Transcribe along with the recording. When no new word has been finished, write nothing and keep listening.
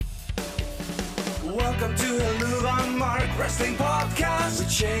Welcome to the Luva Mark Wrestling Podcast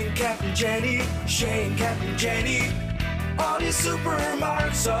with Shane, Captain Jenny, all your super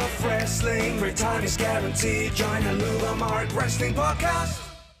marks of wrestling. Great time is guaranteed. Join the Luva Mark Wrestling Podcast.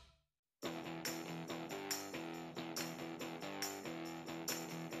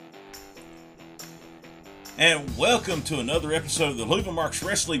 And welcome to another episode of the Luva Marks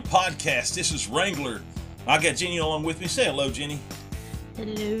Wrestling Podcast. This is Wrangler. I got Jenny along with me. Say hello, Jenny.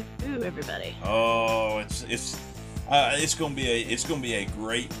 Hello, everybody. Oh, it's gonna be a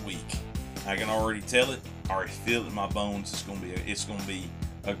great week. I can already tell it. I already feel it in my bones. It's gonna be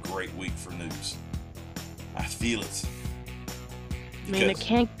a great week for news. I feel it. I mean, it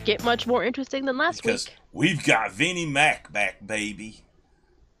can't get much more interesting than last week. Because we've got Vinnie Mac back, baby.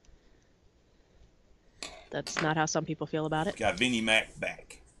 That's not how some people feel about it. Got Vinnie Mac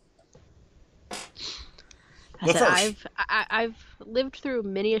back. I've lived through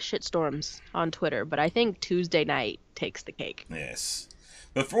many a shitstorms on Twitter, but I think Tuesday night takes the cake. Yes.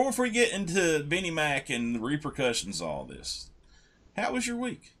 Before we get into Vinnie Mac and the repercussions of all this, how was your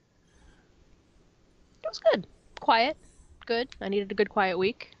week? It was good. Quiet. Good. I needed a good quiet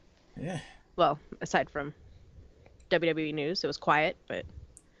week. Yeah. Well, aside from WWE news, it was quiet, but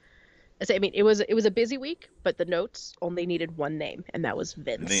I mean, it was a busy week, but the notes only needed one name, and that was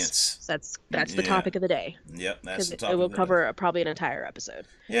Vince. So that's the topic of the day. Yep, that's the topic. It will cover probably an entire episode.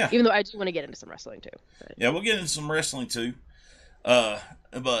 Yeah. Even though I do want to get into some wrestling too. But. Yeah, we'll get into some wrestling too.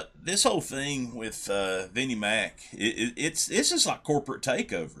 But this whole thing with Vinnie Mac, it's just like corporate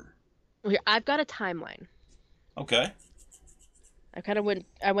takeover. Here, I've got a timeline. Okay. I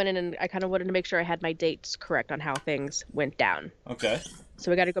went in and I kind of wanted to make sure I had my dates correct on how things went down. Okay. So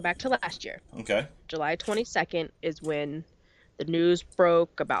we got to go back to last year. Okay. July 22nd is when the news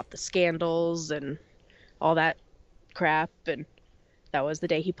broke about the scandals and all that crap, and that was the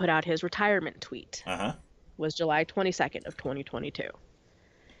day he put out his retirement tweet. Was July 22nd of 2022.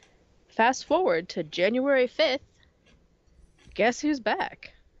 Fast forward to January 5th. Guess who's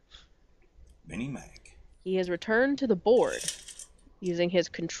back? Vinnie Mac. He has returned to the board using his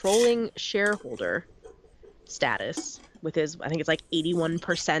controlling shareholder status with his, I think it's like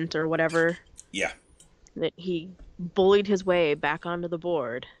 81% or whatever. Yeah. That he bullied his way back onto the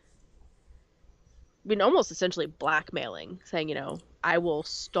board. I mean, almost essentially blackmailing, saying, you know, I will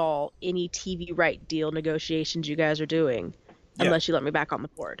stall any TV right deal negotiations you guys are doing unless you let me back on the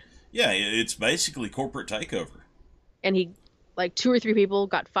board. Yeah, it's basically corporate takeover. And he, like 2 or 3 people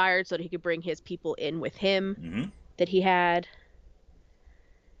got fired so that he could bring his people in with him that he had.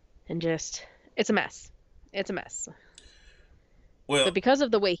 And just, it's a mess. It's a mess. Well, but because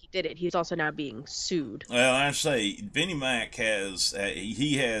of the way he did it, he's also now being sued. Well, I say Vinnie Mac has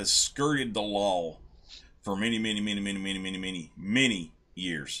skirted the law for many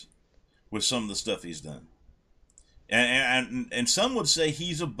years with some of the stuff he's done, and some would say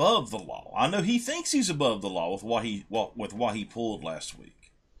he's above the law. I know he thinks he's above the law with what he pulled last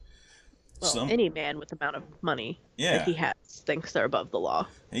week. Well, any man with the amount of money that he has thinks they're above the law.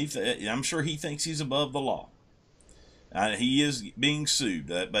 I'm sure he thinks he's above the law. He is being sued,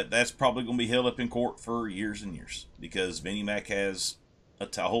 but that's probably going to be held up in court for years and years because Vinnie Mac has a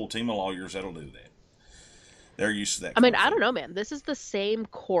whole team of lawyers that'll do that. They're used to that. I mean, I don't know, man. This is the same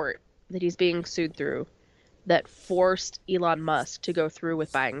court that he's being sued through that forced Elon Musk to go through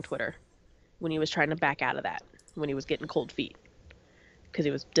with buying Twitter when he was trying to back out of that, when he was getting cold feet. Because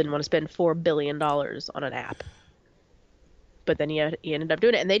he didn't want to spend $4 billion on an app. But then he ended up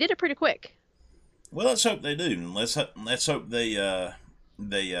doing it, and they did it pretty quick. Well, let's hope they do, and let's hope they do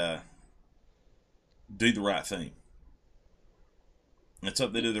the right thing. Let's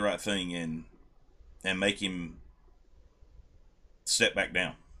hope they do the right thing and make him step back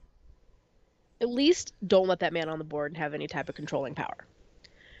down. At least don't let that man on the board and have any type of controlling power.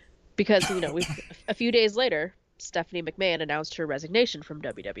 Because, you know, a few days later, Stephanie McMahon announced her resignation from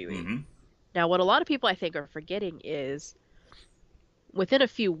WWE. Now, what a lot of people, I think, are forgetting is within a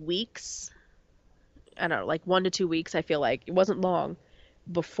few weeks, I don't know, like 1 to 2 weeks, I feel like, it wasn't long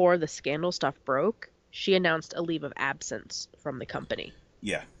before the scandal stuff broke, she announced a leave of absence from the company.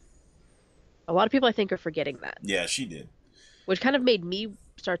 Yeah. A lot of people, I think, are forgetting that. Yeah, she did. Which kind of made me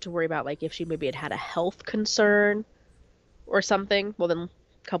start to worry about, like, if she maybe had a health concern or something. Well, then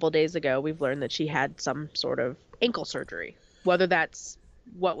a couple of days ago, we've learned that she had some sort of ankle surgery. Whether that's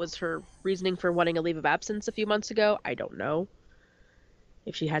what was her reasoning for wanting a leave of absence a few months ago, I don't know.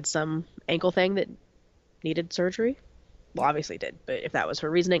 If she had some ankle thing that needed surgery, well, obviously did, but if that was her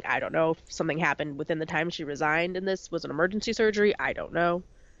reasoning, I don't know. If something happened within the time she resigned and this was an emergency surgery, I don't know.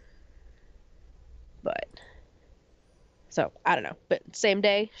 But, so, I don't know. But same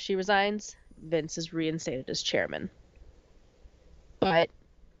day she resigns, Vince is reinstated as chairman. But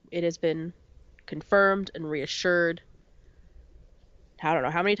it has been confirmed and reassured, I don't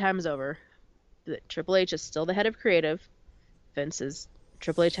know how many times over, that Triple H is still the head of creative.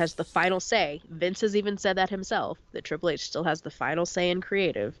 Triple H has the final say. Vince has even said that himself, that Triple H still has the final say in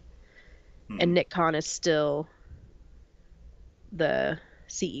creative. And Nick Khan is still the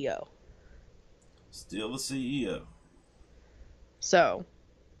CEO. Still the CEO. So,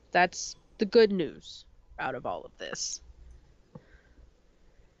 that's the good news out of all of this.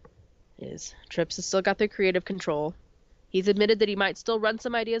 Is Trips has still got the creative control. He's admitted that he might still run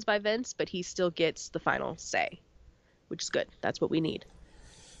some ideas by Vince, but he still gets the final say, which is good. That's what we need.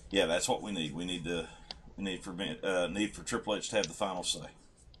 Yeah, that's what we need. We need for Triple H to have the final say.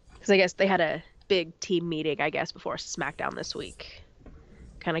 Because I guess they had a big team meeting, before SmackDown this week.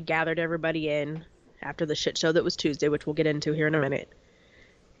 Kind of gathered everybody in after the shit show that was Tuesday, which we'll get into here in a minute.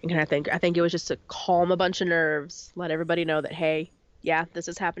 And I think it was just to calm a bunch of nerves, let everybody know that, hey, yeah, this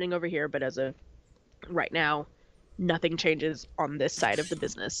is happening over here, but as of right now, nothing changes on this side of the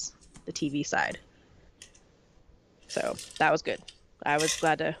business, the TV side. So that was good. I was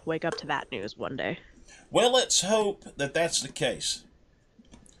glad to wake up to that news one day. Well, let's hope that that's the case.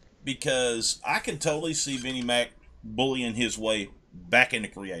 Because I can totally see Vinnie Mac bullying his way back into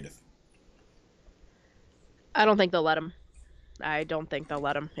creative. I don't think they'll let him. I don't think they'll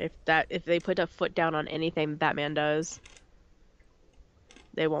let him. If they put a foot down on anything that man does,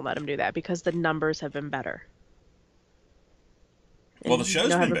 they won't let him do that because the numbers have been better. Well, the show's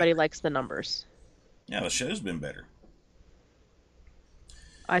been better. Everybody likes the numbers. Yeah, the show's been better.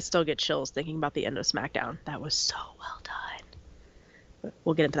 I still get chills thinking about the end of SmackDown. That was so well done. But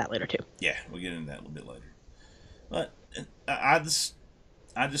we'll get into that later too. Yeah, we'll get into that a little bit later. But I just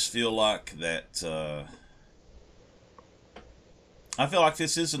feel like that. I feel like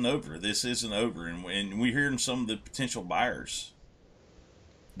this isn't over. This isn't over, and we're hearing some of the potential buyers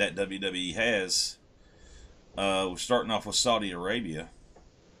that WWE has. We're starting off with Saudi Arabia.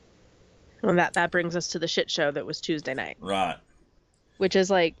 Well, that brings us to the shit show that was Tuesday night. Right. Which is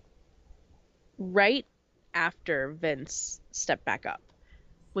like right after Vince stepped back up.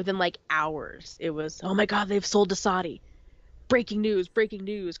 Within like hours, it was, oh my God, they've sold to Saudi. Breaking news,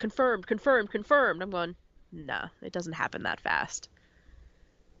 confirmed. I'm going, nah, it doesn't happen that fast.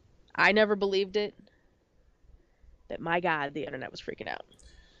 I never believed it. But my God, the internet was freaking out.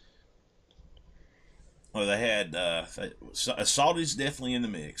 Well, they had Saudi's definitely in the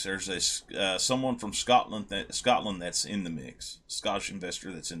mix. There's someone from Scotland that's in the mix. Scottish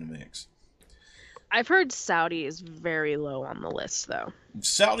investor that's in the mix. I've heard Saudi is very low on the list, though.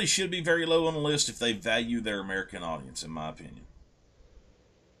 Saudi should be very low on the list if they value their American audience, in my opinion.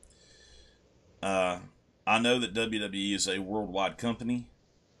 I know that WWE is a worldwide company,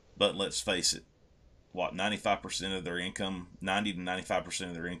 but let's face it. 95% of their income, 90 to 95%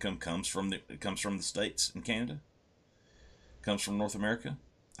 of their income comes from the States and Canada. Comes from North America.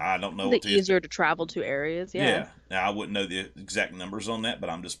 I don't know what easier to travel to areas, yeah. Yeah. Now I wouldn't know the exact numbers on that, but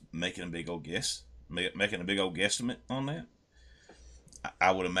I'm just making a big old guess. Making a big old guesstimate on that.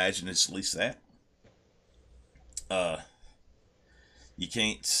 I would imagine it's at least that. You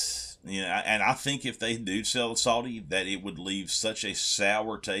can't, and I think if they do sell Saudi, that it would leave such a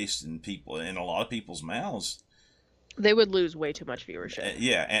sour taste in a lot of people's mouths. They would lose way too much viewership.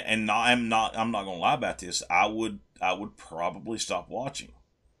 Yeah, and I'm not gonna lie about this. I would probably stop watching.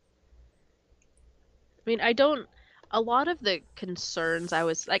 I mean, a lot of the concerns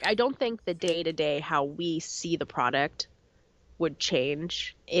I don't think the day-to-day how we see the product would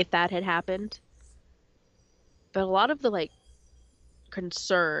change if that had happened. But a lot of the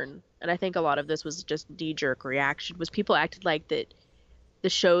concern, and I think a lot of this was just knee-jerk reaction, was people acted like that the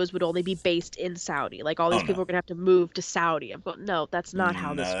shows would only be based in Saudi. Like all these people are going to have to move to Saudi. I'm going, no, that's not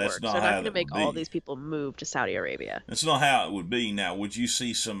how this works. They're not going to make all these people move to Saudi Arabia. That's not how it would be. Now, would you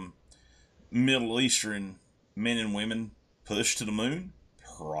see some Middle Eastern men and women pushed to the moon?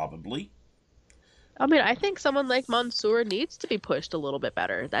 Probably. I mean, I think someone like Mansoor needs to be pushed a little bit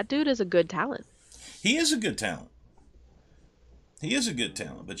better. That dude is a good talent. He is a good talent.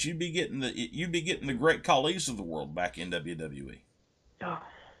 But you'd be getting the great Khali's of the world back in WWE. Oh,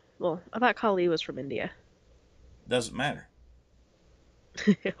 well, I thought Khali was from India. Doesn't matter.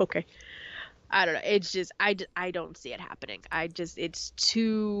 Okay. I don't know. It's just I don't see it happening. It's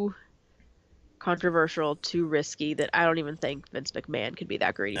too controversial, too risky that I don't even think Vince McMahon could be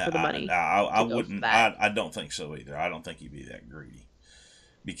that greedy for the money. I wouldn't. I don't think so either. I don't think he'd be that greedy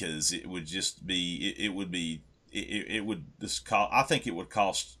because it would just be. It would be. It would just cost. I think it would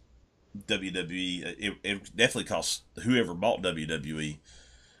cost WWE. It definitely cost whoever bought WWE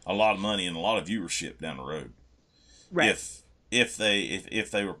a lot of money and a lot of viewership down the road. Right. If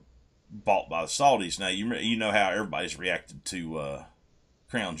they were bought by the Saudis. Now you know how everybody's reacted to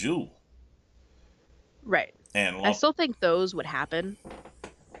Crown Jewel. Right. And I still think those would happen.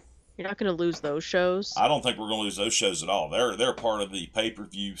 You're not going to lose those shows. I don't think we're going to lose those shows at all. They're part of the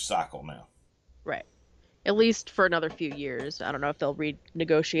pay-per-view cycle now. Right. At least for another few years. I don't know if they'll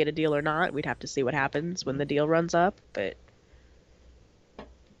renegotiate a deal or not. We'd have to see what happens when the deal runs up, but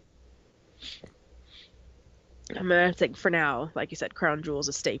I mean, I think for now, like you said, Crown Jewel's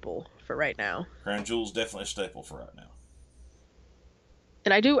a staple for right now. Crown Jewel's definitely a staple for right now.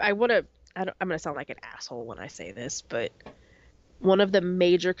 And I'm going to sound like an asshole when I say this, but one of the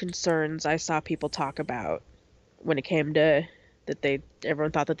major concerns I saw people talk about when it came to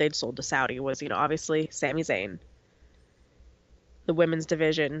everyone thought that they'd sold to Saudi was, obviously Sami Zayn, the women's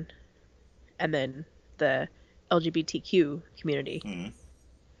division, and then the LGBTQ community. Mm-hmm.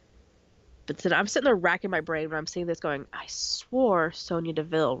 But then I'm sitting there racking my brain when I'm seeing this going, I swore Sonya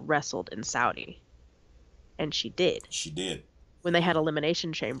Deville wrestled in Saudi. And she did. She did. When they had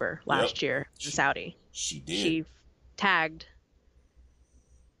Elimination Chamber last year in Saudi. She did. She tagged.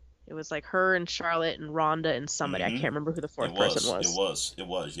 It was like her and Charlotte and Ronda and somebody. Mm-hmm. I can't remember who the fourth person was. It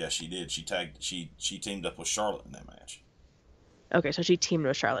was. Yeah, she did. She teamed up with Charlotte in that match. Okay, so she teamed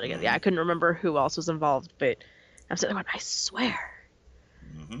with Charlotte again. Mm-hmm. Yeah, I couldn't remember who else was involved, but I'm sitting there going, I swear.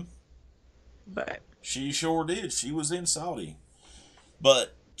 Mm-hmm. But she sure did. She was in Saudi.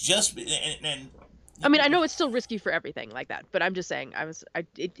 But just I mean, I know it's still risky for everything like that, but I'm just saying,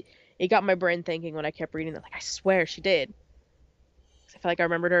 it got my brain thinking when I kept reading that, like, I swear she did. I feel like I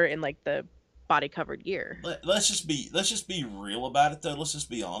remembered her in like the body covered gear. Let's just be real about it though. Let's just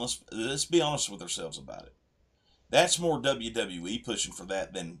be honest. Let's be honest with ourselves about it. That's more WWE pushing for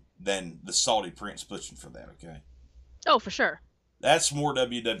that than the Saudi Prince pushing for that. Okay. Oh, for sure. That's more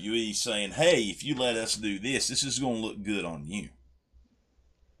WWE saying, "Hey, if you let us do this, this is going to look good on you."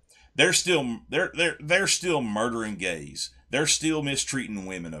 They're still murdering gays. They're still mistreating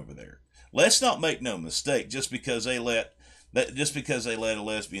women over there. Let's not make no mistake. Just because they let a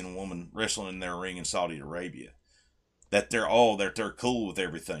lesbian woman wrestle in their ring in Saudi Arabia, that they're cool with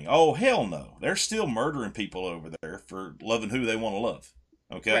everything. Oh, hell no. They're still murdering people over there for loving who they want to love.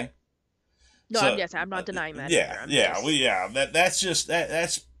 Okay? Right. No, I'm not denying that.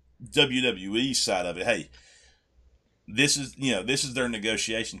 That's WWE's side of it. Hey, this is their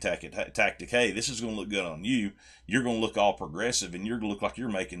negotiation tactic. Hey, this is going to look good on you. You're going to look all progressive, and you're going to look like you're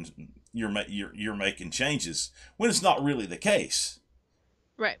making changes when it's not really the case.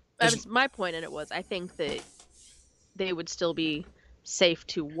 Right. My point in it was, I think that they would still be safe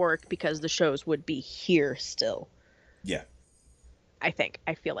to work because the shows would be here still. Yeah. I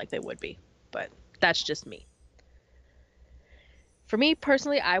feel like they would be, but that's just me. For me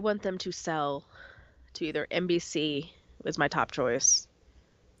personally, I want them to sell to either NBC is my top choice.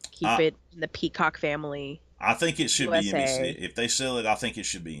 Keep it in the Peacock family. I think it should USA. Be NBC. If they sell it, I think it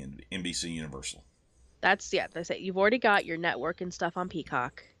should be NBC Universal. They say you've already got your network and stuff on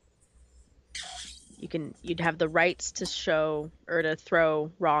Peacock. You'd have the rights to show or to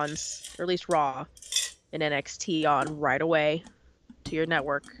throw Raw, or at least Raw and NXT on right away to your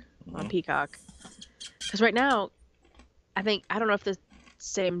network on Peacock. Because right now, I don't know if the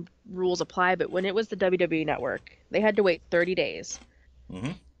same rules apply, but when it was the WWE network, they had to wait 30 days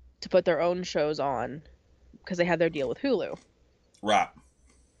to put their own shows on because they had their deal with Hulu. Right.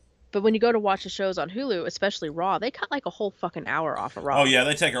 But when you go to watch the shows on Hulu, especially Raw, they cut like a whole fucking hour off of Raw. Oh yeah,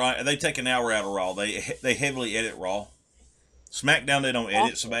 they take an hour out of Raw. They heavily edit Raw. SmackDown they don't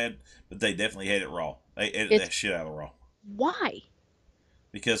edit so bad, but they definitely edit Raw. They edit that shit out of Raw. Why?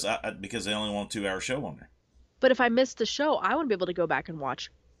 Because they only want a 2-hour show on there. But if I missed the show, I want to be able to go back and watch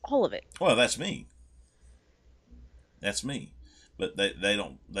all of it. Well, that's me. That's me. But they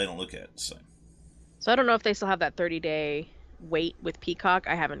don't look at it the same. So I don't know if they still have that 30-day wait with Peacock.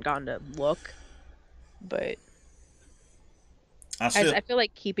 I haven't gone to look, but I feel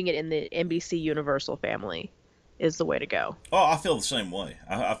like keeping it in the NBC Universal family is the way to go. Oh, I feel the same way.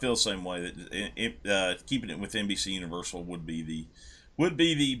 I feel the same way that keeping it with NBC Universal would be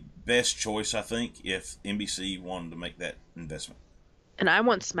the best choice, I think, if NBC wanted to make that investment. And I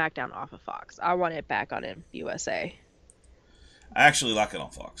want SmackDown off of Fox. I want it back on USA. I actually like it on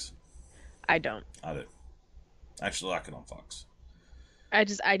Fox. I don't. I do. I actually like it on Fox.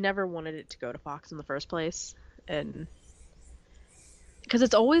 I never wanted it to go to Fox in the first place, and because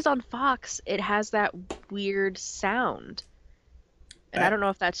it's always on Fox, it has that weird sound, and I don't know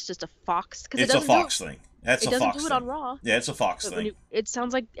if that's just a Fox. It's a Fox thing. That's a Fox thing. It doesn't do it on Raw. Yeah, it's a Fox thing. It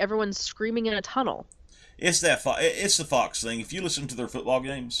sounds like everyone's screaming in a tunnel. It's it's the Fox thing. If you listen to their football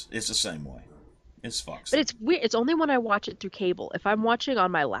games, it's the same way. It's Fox But thing. it's weird. It's only when I watch it through cable. If I'm watching on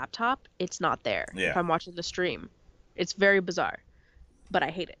my laptop, it's not there. If Yeah. I'm watching the stream, it's very bizarre. But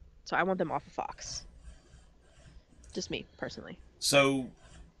I hate it. So I want them off of Fox. Just me, personally. So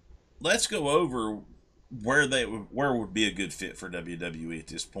let's go over where would be a good fit for WWE at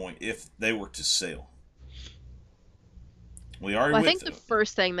this point if they were to sell. We already Well, I went think the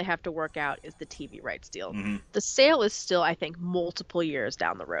first thing they have to work out is the TV rights deal. Mm-hmm. The sale is still, I think, multiple years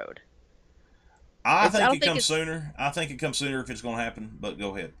down the road. I don't think it think comes it's- sooner. I think it comes sooner if it's going to happen. But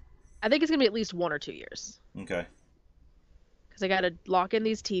go ahead. I think it's going to be at least 1 or 2 years. Okay. Because I got to lock in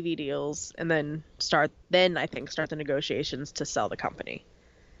these TV deals and then start the negotiations to sell the company.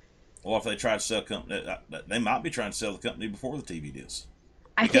 Well, if they try to sell company, they might be trying to sell the company before the TV deals.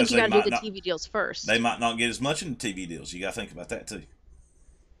 I Because think you they got to do might the not- TV deals first. They might not get as much in the TV deals. You got to think about that too.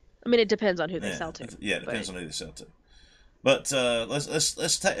 I mean, it depends on who they Yeah, sell to. Yeah, it depends but- on who they sell to. But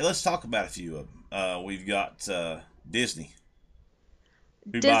let's talk about a few of them. We've got Disney.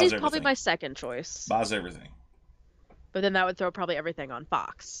 Who buys Disney's probably everything. my second choice, Buys everything. but then that would throw probably everything on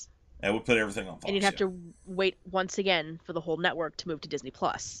Fox, That would put everything on Fox. and you'd have yeah. to wait once again for the whole network to move to Disney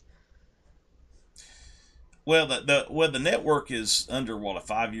Plus. Well, the network is under what, a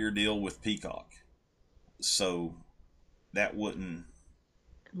 5-year deal with Peacock, so that wouldn't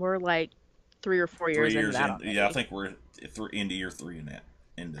We're like 3 or 4 years 3 into years that in. already. Yeah, I think we're into year 3 in that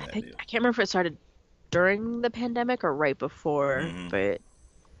into I that think deal. I can't remember if it started during the pandemic or right before, Mhm. but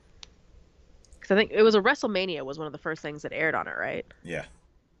because I think it was a WrestleMania was one of the first things that aired on it, right? Yeah,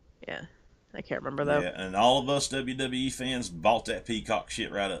 Yeah, I can't remember though. yeah, and all of us WWE fans bought that Peacock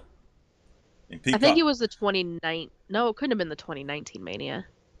shit right up. And I Peacock, think it was the 29. No, it couldn't have been the 2019 Mania.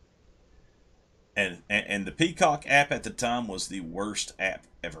 and the Peacock app at the time was the worst app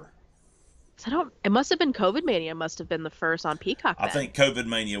ever. So I don't. It must have been COVID Mania. Must have been the first on Peacock. I think COVID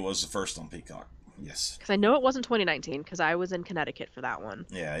Mania was the first on Peacock. Yes. because I know it wasn't 2019 because I was in Connecticut for that one.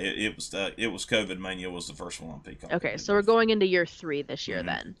 Yeah, it was COVID Mania was the first one on Peacock. Okay, so we're going into year 3 this year Mhm.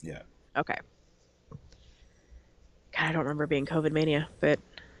 then. Yeah. Okay. God, I don't remember being COVID Mania, but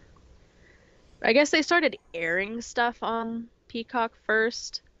I guess they started airing stuff on Peacock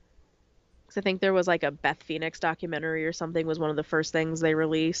first. Because I think there was like a Beth Phoenix documentary or something was one of the first things they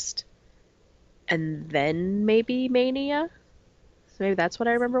released. And then maybe Mania? So maybe that's what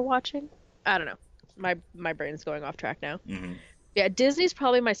I remember watching? I don't know. My brain's going off track now. hmm Yeah, Disney's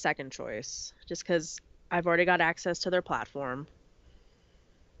probably my second choice, just because I've already got access to their platform.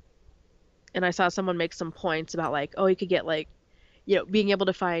 And I saw someone make some points about like, oh, you could get like, being able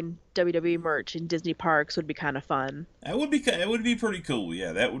to find WWE merch in Disney parks would be kind of fun. It would be pretty cool.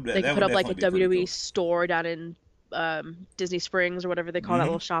 Yeah, that would. They that could would put up like a definitely be pretty WWE store down in Disney Springs or whatever they call that Mhm.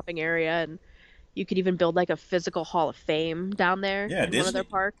 little shopping area, and you could even build like a physical Hall of Fame down there Yeah, in one of their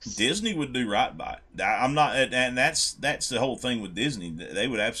parks. Disney would do right by it. I'm not, and that's the whole thing with Disney. They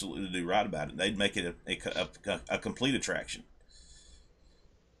would absolutely do right about it. They'd make it a complete attraction.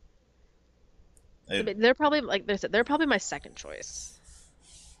 But they're probably like they said, they're probably my second choice.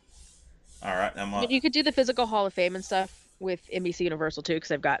 All right, I mean, you could do the physical Hall of Fame and stuff with NBC Universal too, because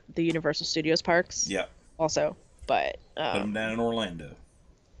they've got the Universal Studios parks yeah, also. But put them down in Orlando.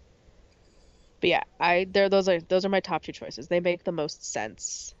 yeah, those are my top 2 choices. They make the most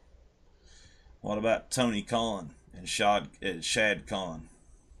sense. What about Tony Khan and Shad Khan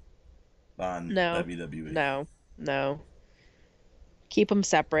buying No, WWE? no, keep them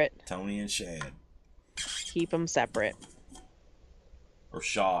separate. Tony and Shad, Keep them separate. or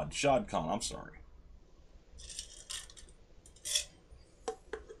Shad Khan. I'm sorry.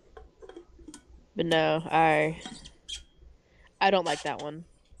 But no, I don't like that one.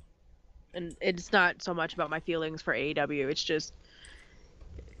 And it's not so much about my feelings for AEW. It's just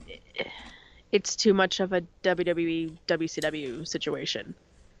it's too much of a WWE WCW situation.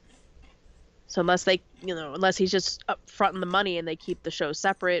 So unless unless he's just up front in the money and they keep the show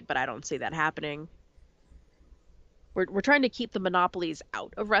separate, but I don't see that happening. We're trying to keep the monopolies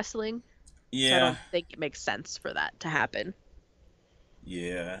out of wrestling. So I Yeah, don't think it makes sense for that to happen.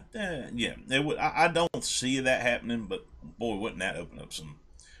 yeah, yeah. It would. I don't see that happening, but boy, wouldn't that open up some?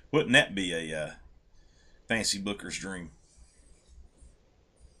 Wouldn't that be a fancy booker's dream?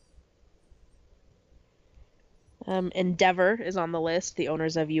 Endeavor is on the list, the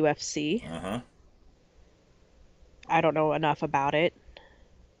owners of UFC. Uh-huh. I don't know enough about it.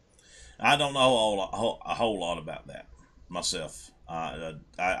 I don't know a whole lot about that myself.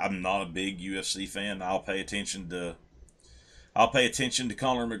 I'm not a big UFC fan. I'll pay attention to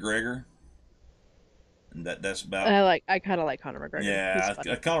Conor McGregor, and that's about. I kind of like Conor McGregor. Yeah, He's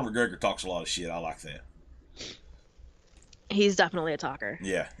funny. Conor McGregor talks a lot of shit. I like that. He's definitely a talker.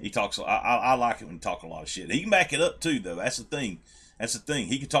 Yeah, he talks. I like it when he talks a lot of shit. He can back it up too, though. That's the thing. That's the thing.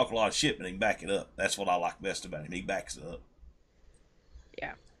 He can talk a lot of shit, but he can back it up. That's what I like best about him. He backs it up.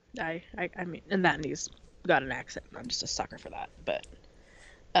 Yeah. I mean, and he's got an accent. I'm just a sucker for that. But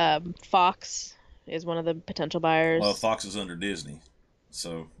Fox is one of the potential buyers. Well, Fox is under Disney,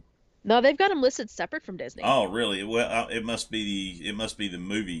 so. No, they've got him listed separate from Disney. Oh, really? Well, it must be the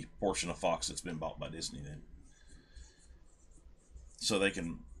movie portion of Fox that's been bought by Disney then. So they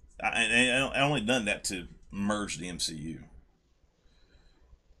can. I only done that to merge the MCU.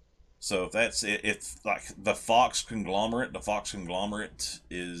 So if that's it, if like the Fox conglomerate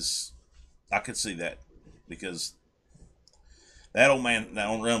is, I could see that because that old man that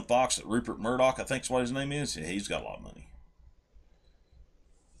on Fox, Rupert Murdoch, I think's what his name is. Yeah, he's got a lot of money.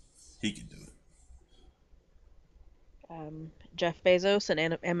 He could do it. Jeff Bezos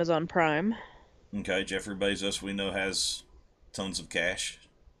and Amazon Prime. Okay, Jeffrey Bezos we know has tons of cash.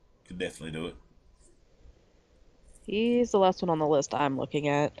 Could definitely do it. He's the last one on the list I'm looking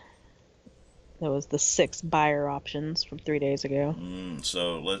at. That was the 6 buyer options from 3 days ago.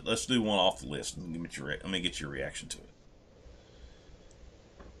 So let's do one off the list. Let me get your reaction to it.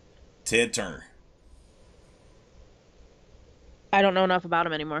 Ted Turner. I don't know enough about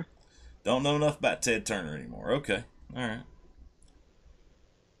him anymore. Don't know enough about Ted Turner anymore. Okay, all right.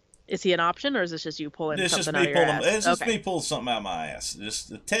 Is he an option, or is this just you pulling It's something just out me of your pulling. ass? It's just Okay. me pulling something out of my ass.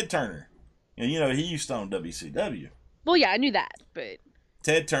 Just Ted Turner. You know he used to own WCW. Well, yeah, I knew that, but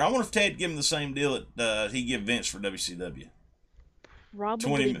Ted Turner. I wonder if Ted give him the same deal that he give Vince for WCW.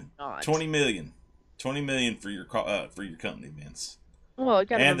 probably not. 20 million. 20 million for your company, Vince. Well, you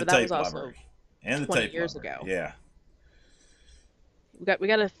gotta And remember the that tape was also library. And the 20 tape years library. ago. Yeah. we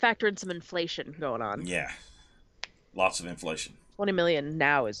got to factor in some inflation going on. Yeah. Lots of inflation. 20 million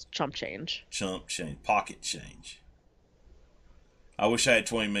now is chump change. Chump change. Pocket change. I wish I had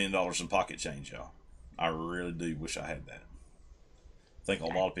 $20 million in pocket change, y'all. I really do wish I had that. I think a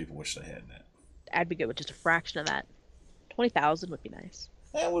lot of people wish they had that. I'd be good with just a fraction of that. 20,000 would be nice.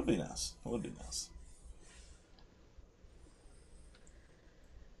 That would be nice. It would be nice.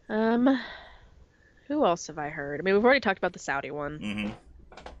 Who else have I heard? I mean, we've already talked about the Saudi one. Mm-hmm.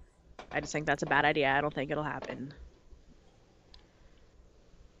 I just think that's a bad idea. I don't think it'll happen.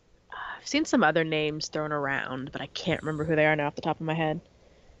 I've seen some other names thrown around, but I can't remember who they are now off the top of my head.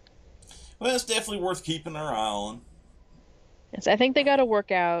 Well, it's definitely worth keeping our eye on. Yes, I think they got to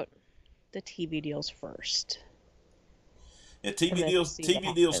work out the TV deals first. Yeah, And TV then deals. see what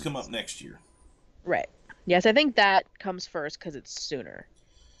TV deals happens. come up next year. Right. Yes, I think that comes first because it's sooner.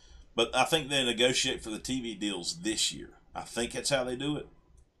 But I think they negotiate for the TV deals this year. I think that's how they do it.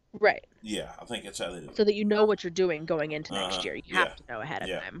 Right. Yeah, I think that's how they do it. So that you know what you're doing going into next Uh-huh. year. You Yeah. have to know ahead of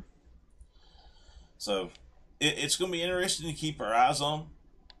Yeah. time. So it's going to be interesting to keep our eyes on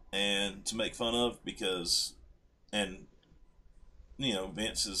and to make fun of because, and you know,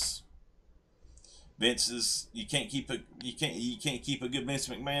 Vince is you can't keep a good Vince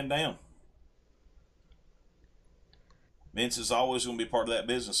McMahon down. Vince is always going to be part of that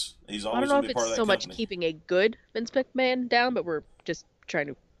business. He's I always don't know going if to be part it's of that so much company. keeping a good Vince McMahon down, but we're just trying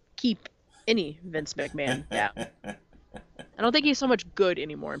to keep any Vince McMahon down. I don't think he's so much good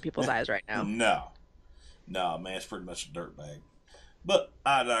anymore in people's eyes right now. No, man, it's pretty much a dirtbag. But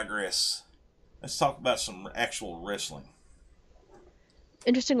I digress. Let's talk about some actual wrestling.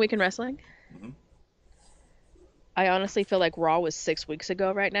 Interesting week in wrestling. Mhm. I honestly feel like Raw was 6 weeks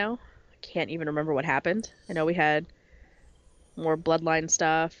ago right now. I can't even remember what happened. I know we had more Bloodline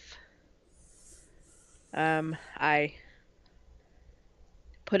stuff. I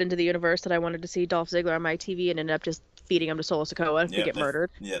put into the universe that I wanted to see Dolph Ziggler on my TV and ended up just feeding him to Solo Sikoa to get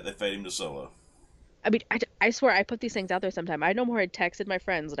murdered. Yeah, they fade him to Solo. I mean, I swear I put these things out there sometime. I no more had texted my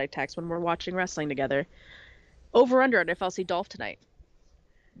friends that I text when we're watching wrestling together. Over under on if I'll see Dolph tonight.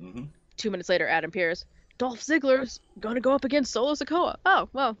 Mm-hmm. 2 minutes later, Adam Pearce. Dolph Ziggler's gonna go up against Solo Sikoa. Oh,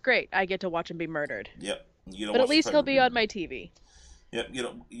 well, great. I get to watch him be murdered. Yep. But at least he'll be on my TV. Yep.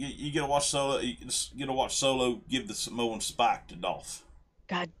 You get to watch Solo. You get to watch Solo give the Samoan spike to Dolph.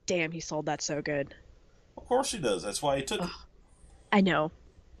 God damn, he sold that so good. Of course he does. That's why he took it. I know.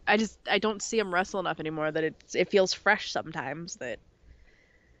 I don't see him wrestle enough anymore that it feels fresh sometimes that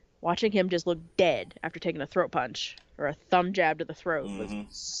watching him just look dead after taking a throat punch or a thumb jab to the throat was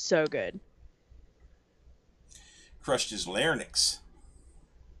so good. Crushed his larynx.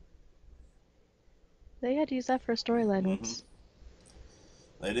 They had to use that for a storyline once.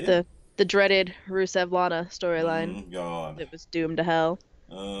 They did. The dreaded Rusev Lana storyline God. that was doomed to hell.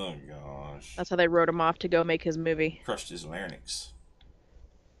 Oh gosh. That's how they wrote him off to go make his movie. Crushed his larynx.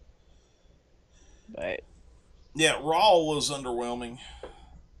 But Yeah, Raw was underwhelming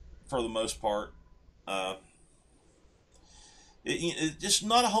for the most part. Uh, it's just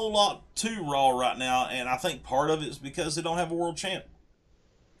not a whole lot to Raw right now, and I think part of it is because they don't have a world champ.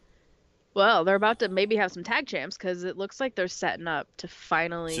 Well, they're about to maybe have some tag champs because it looks like they're setting up to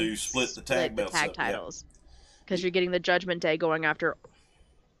finally To split the tag the belts tag up. Yep. titles. Because you're getting the Judgment Day going after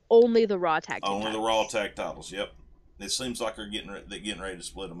only the Raw tag team Only titles. the Raw tag titles. Yep. It seems like they're getting ready to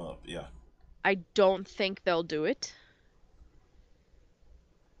split them up. Yeah. I don't think they'll do it,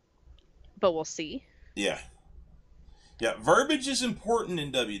 but we'll see. Yeah. Yeah. Verbiage is important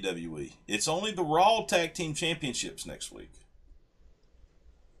in WWE. It's only the Raw Tag Team Championships next week.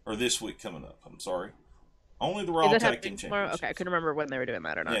 Or this week coming up. I'm sorry. Only the Raw Is it Tag happening Team tomorrow? Championships. Okay, I couldn't remember when they were doing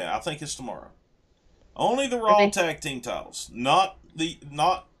that or not. Yeah, I think it's tomorrow. Only the Raw Tag Team titles, not the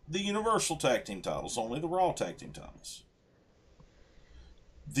Universal Tag Team titles. Only the Raw Tag Team titles.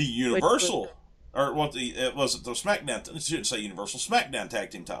 The Universal, or what was it the SmackDown? I shouldn't say Universal. SmackDown Tag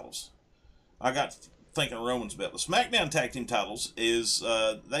Team titles. I got thinking of Roman's belt. The SmackDown Tag Team titles is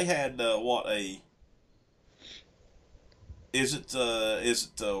they had is it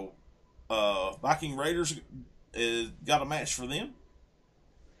Viking Raiders got a match for them?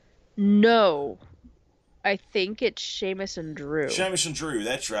 No. I think it's Sheamus and Drew. Sheamus and Drew,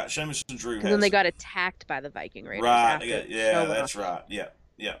 that's right. Sheamus and Drew. Because then they got attacked by the Viking Raiders. Right, after yeah, that's right. Yeah.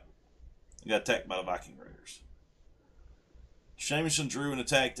 They got attacked by the Viking Raiders. Sheamus and Drew in the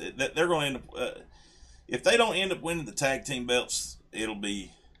tag. They're going to end up. If they don't end up winning the tag team belts, it'll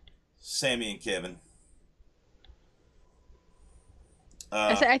be Sammy and Kevin.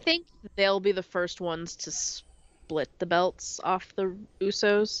 I think they'll be the first ones to split the belts off the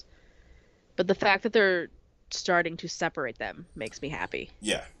Usos. But the fact that they're starting to separate them makes me happy.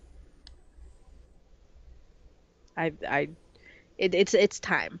 Yeah. It's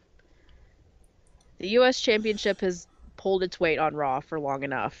time. The U.S. Championship has pulled its weight on Raw for long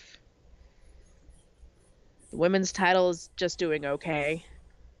enough. The women's title is just doing okay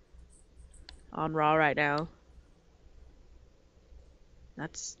on Raw right now.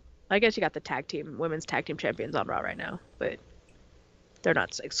 I guess you got the women's tag team champions on Raw right now, but they're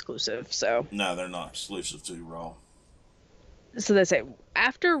not exclusive, so. No, they're not exclusive to Raw. So they say,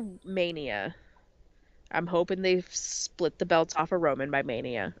 after Mania, I'm hoping they've split the belts off of Roman by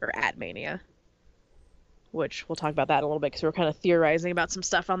Mania, or at Mania. Which, we'll talk about that a little bit, because we were kind of theorizing about some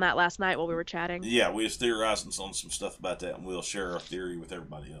stuff on that last night while we were chatting. Yeah, we was theorizing on some stuff about that, and we'll share our theory with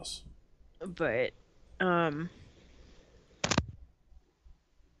everybody else. But,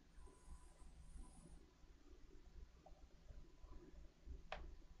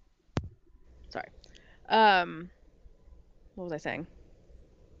 sorry. What was I saying?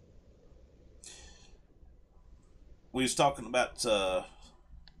 We was talking about the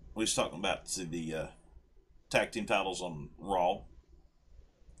tag team titles on Raw,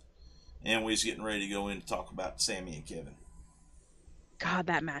 and we was getting ready to go in to talk about Sammy and Kevin. God,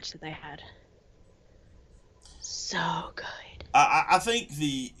 that match that they had, so good. I think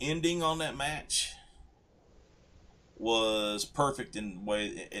the ending on that match was perfect in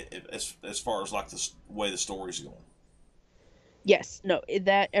way as far as like the way the story's going. Yes, no,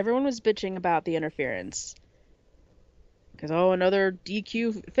 that everyone was bitching about the interference because another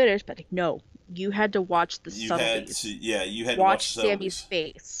DQ finish, but no, you had to watch the subtleties. You had to watch the Sammy's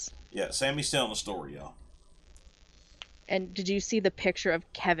face. Yeah, Sammy's telling the story, y'all. And did you see the picture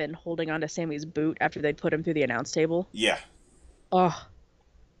of Kevin holding onto Sammy's boot after they'd put him through the announce table? Yeah. Oh,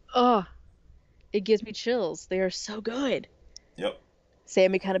 it gives me chills. They are so good. Yep.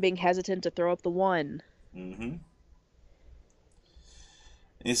 Sammy kind of being hesitant to throw up the one. Mm-hmm.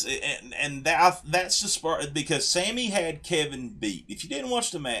 That's the spark, because Sammy had Kevin beat. If you didn't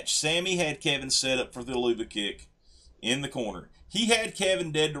watch the match, Sammy had Kevin set up for the Luva kick in the corner. He had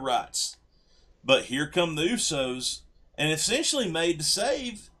Kevin dead to rights. But here come the Usos and essentially made the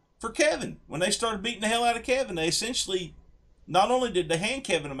save for Kevin. When they started beating the hell out of Kevin, they essentially, not only did they hand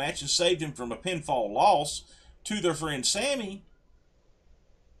Kevin a match and saved him from a pinfall loss to their friend Sammy,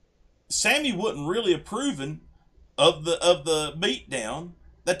 Sammy wasn't really approving of the beatdown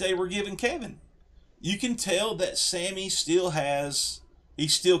that they were giving Kevin. You can tell that Sammy still cares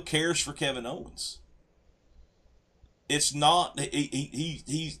for Kevin Owens. It's not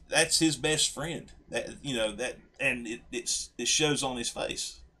he that's his best friend. It shows on his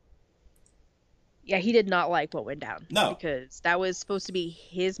face. Yeah, he did not like what went down. No, because that was supposed to be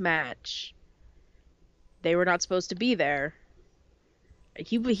his match. They were not supposed to be there. I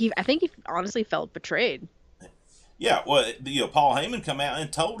think he honestly felt betrayed. Yeah, well, Paul Heyman come out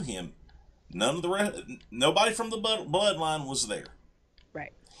and told him nobody from the bloodline was there.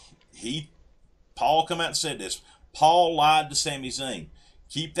 Right. Paul come out and said this. Paul lied to Sami Zayn.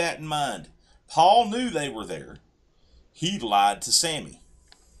 Keep that in mind. Paul knew they were there. He lied to Sami.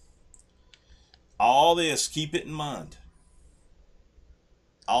 All this, keep it in mind.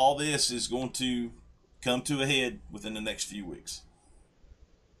 All this is going to come to a head within the next few weeks.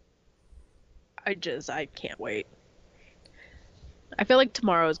 I can't wait. I feel like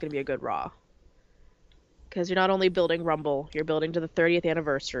tomorrow is going to be a good Raw. Because you're not only building Rumble, you're building to the 30th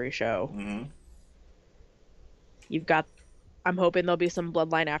anniversary show. Mm-hmm. You've got... I'm hoping there'll be some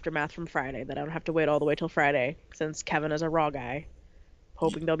Bloodline aftermath from Friday, that I don't have to wait all the way till Friday, since Kevin is a Raw guy.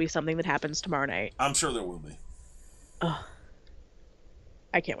 Hoping there'll be something that happens tomorrow night. I'm sure there will be. Ugh.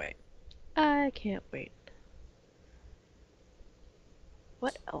 I can't wait. I can't wait.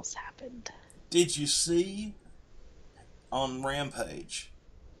 What else happened? Did you see on Rampage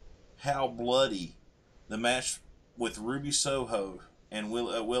how bloody the match with Ruby Soho and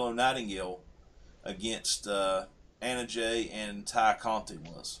Willow Nightingale against Anna Jay and Ty Conti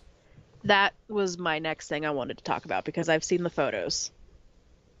was? That was my next thing I wanted to talk about, because I've seen the photos.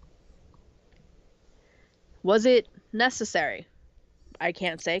 Was it necessary? I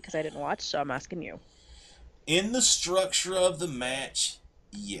can't say because I didn't watch, so I'm asking you. In the structure of the match,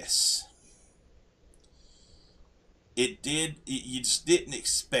 yes. It did. You just didn't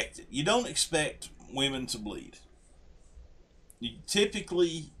expect it. You don't expect women to bleed. You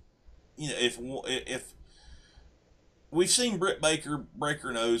typically, if we've seen Britt Baker break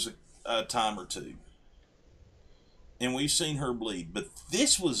her nose a time or two, and we've seen her bleed, but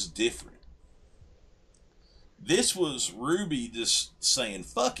this was different. This was Ruby just saying,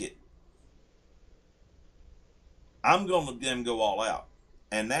 fuck it. I'm going to go all out.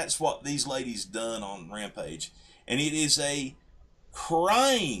 And that's what these ladies done on Rampage. And it is a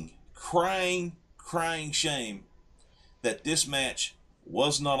crying shame that this match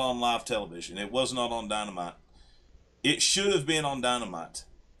was not on live television. It was not on Dynamite. It should have been on Dynamite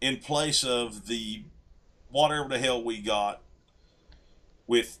in place of the whatever the hell we got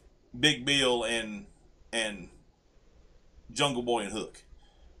with Big Bill and Jungle Boy and Hook.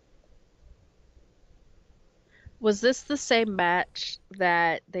 Was this the same match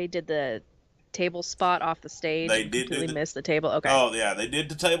that they did the table spot off the stage? They and did completely missed the table. Okay. Oh yeah, they did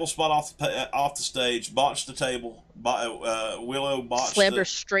the table spot off the stage, botched the table. Willow botched. Slammed her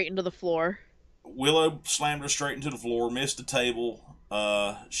straight into the floor. Willow slammed her straight into the floor, missed the table.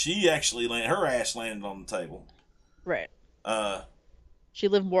 She actually her ass landed on the table. Right. She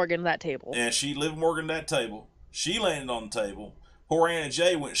Liv Morgan that table. And she Liv Morgan that table. She landed on the table. Poor Anna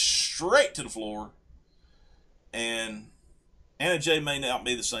Jay went straight to the floor. And Anna Jay may not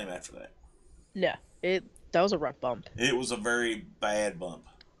be the same after that. Yeah, that was a rough bump. It was a very bad bump.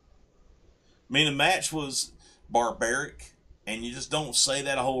 I mean, the match was barbaric, and you just don't say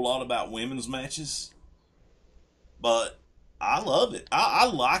that a whole lot about women's matches. But I love it. I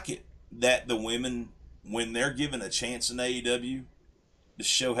like it that the women, when they're given a chance in AEW, just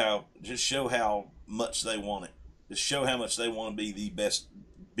show how much they want it. Just show how much they want to be the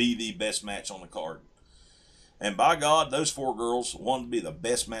best match on the card. And by God, those four girls wanted to be the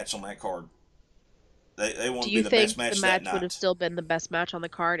best match on that card. They wanted to be the best match that night. Do you think the match would have still been the best match on the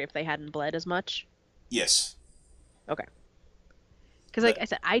card if they hadn't bled as much? Yes. Okay. Because like I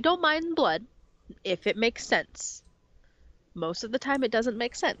said, I don't mind blood if it makes sense. Most of the time it doesn't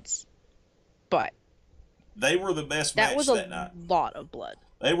make sense. But they were the best match that night. That was a lot of blood.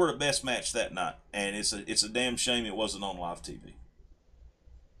 They were the best match that night. And it's a damn shame it wasn't on live TV.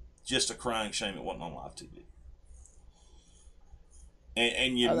 Just a crying shame it wasn't on live TV.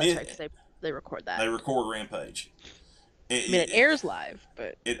 And you that's right, 'cause they record that. They record Rampage. It airs live,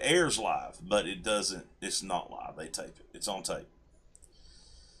 but it airs live, but it doesn't. It's not live. They tape it. It's on tape,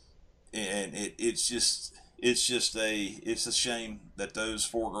 and it's a shame that those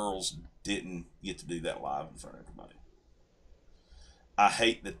four girls didn't get to do that live in front of everybody. I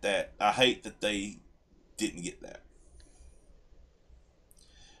hate that they didn't get that.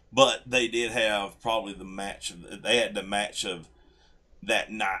 But they did have probably the match of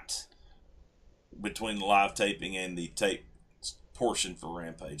that night between the live taping and the tape portion for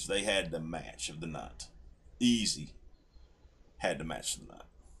Rampage. They had the match of the night. Easy. Had the match of the night.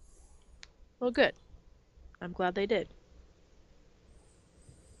 Well, good. I'm glad they did.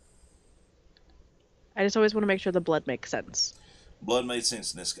 I just always want to make sure the blood makes sense. Blood made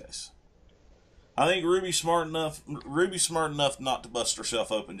sense in this case. I think Ruby's smart enough not to bust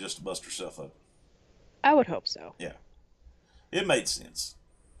herself open just to bust herself open. I would hope so. Yeah. It made sense.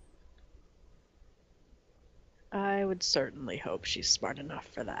 I would certainly hope she's smart enough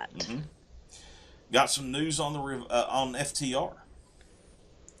for that. Mm-hmm. Got some news on on FTR.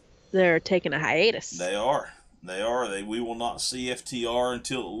 They're taking a hiatus. They are. They are. We will not see FTR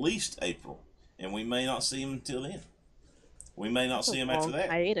until at least April, and we may not see him until then. We may not see him after that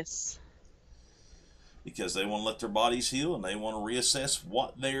hiatus. because they want to let their bodies heal and they want to reassess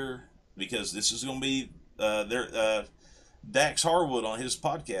what they're, because this is going to be Dax Harwood on his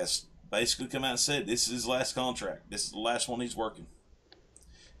podcast basically come out and said this is his last contract. This is the last one he's working.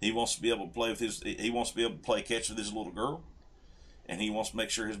 He wants to be able to play with his. He wants to be able to play catch with his little girl, and he wants to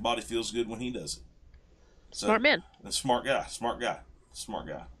make sure his body feels good when he does it. So, Smart man. A smart guy.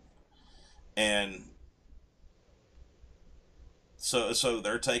 And so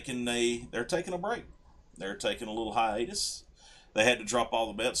they're taking a break. They're taking a little hiatus. They had to drop all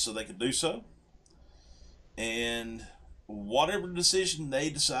the belts so they could do so. And whatever decision they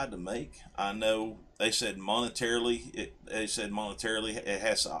decide to make, I know they said monetarily. It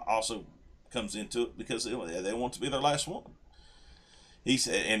has also comes into it because they want to be their last one. He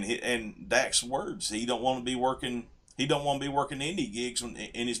said, and Dak's words, he don't want to be working indie gigs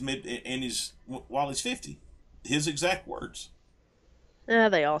while he's 50. His exact words. Yeah,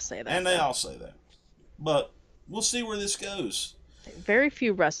 they all say that. And they all say that. But we'll see where this goes. Very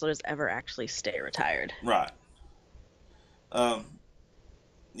few wrestlers ever actually stay retired. Right.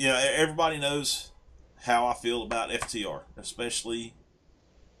 Everybody knows how I feel about FTR, especially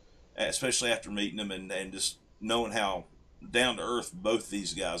after meeting them and just knowing how down to earth both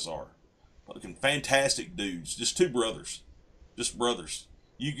these guys are. Fucking fantastic dudes. Just two brothers. Just brothers.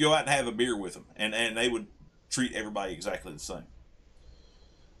 You go out and have a beer with them, and they would treat everybody exactly the same.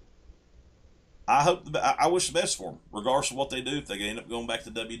 I wish the best for them, regardless of what they do. If they end up going back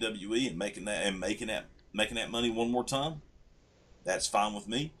to WWE and making that money one more time, that's fine with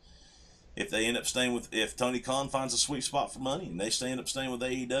me. If they end up if Tony Khan finds a sweet spot for money and they end up staying with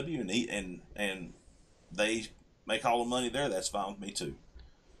AEW and they make all the money there, that's fine with me too.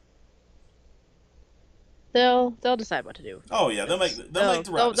 They'll decide what to do. Oh yeah, they'll make the right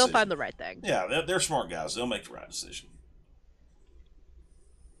decision. They'll find the right thing. Yeah, they're smart guys. They'll make the right decision.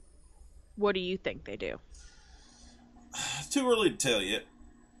 What do you think they do? Too early to tell yet.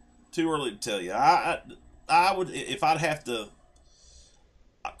 I would, if I'd have to.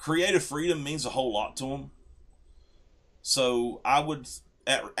 Creative freedom means a whole lot to them. So I would,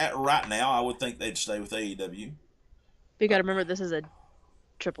 at right now, I would think they'd stay with AEW. But you got to remember, this is a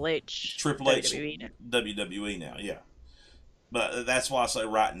Triple H WWE now, yeah. But that's why I say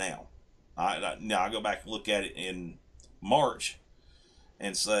right now. I go back and look at it in March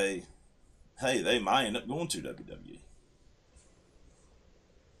and say, hey, they might end up going to WWE.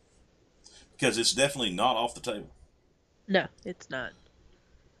 Because it's definitely not off the table. No, it's not.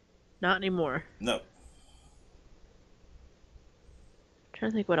 Not anymore. No. I'm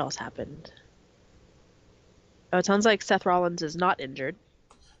trying to think what else happened. Oh, it sounds like Seth Rollins is not injured.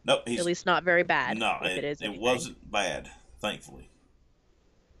 No, at least not very bad. No, it wasn't bad, thankfully.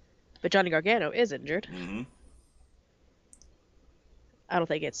 But Johnny Gargano is injured. Mm-hmm. I don't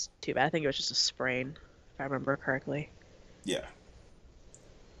think it's too bad. I think it was just a sprain, if I remember correctly. Yeah.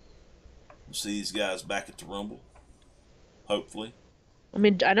 We'll see these guys back at the Rumble, hopefully. I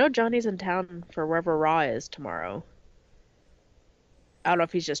mean, I know Johnny's in town for wherever Raw is tomorrow. I don't know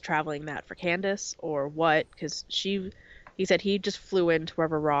if he's just traveling that for Candice or what, because he said he just flew into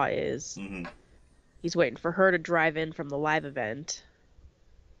wherever Raw is. Mm-hmm. He's waiting for her to drive in from the live event.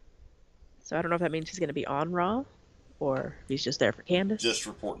 So I don't know if that means he's going to be on Raw or if he's just there for Candice. Just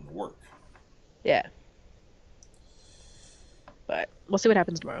reporting to work. Yeah. But we'll see what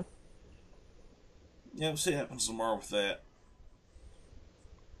happens tomorrow. Yeah, we'll see what happens tomorrow with that.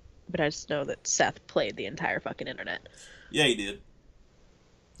 But I just know that Seth played the entire fucking internet. Yeah, he did.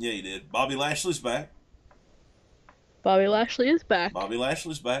 Bobby Lashley's back. Bobby Lashley is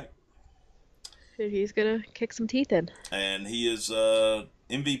back. And he's gonna kick some teeth in. And he is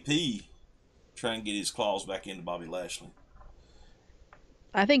MVP trying to get his claws back into Bobby Lashley.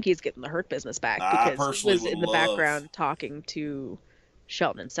 I think he's getting the Hurt Business back because he was in the background talking to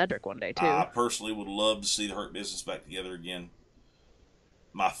Shelton and Cedric one day too. I personally would love to see the Hurt Business back together again.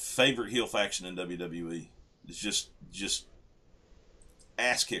 My favorite heel faction in WWE is just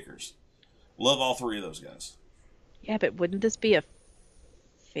ass kickers. Love all three of those guys. Yeah, but wouldn't this be a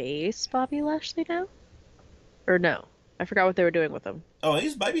face Bobby Lashley now? Or no? I forgot what they were doing with him. Oh,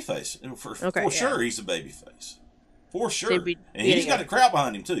 he's a babyface. For sure, he's a babyface. For sure. So and he's got a crowd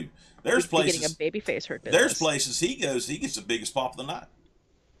behind him, too. There's places. Getting a babyface Hurt Business. There's places he goes, he gets the biggest pop of the night.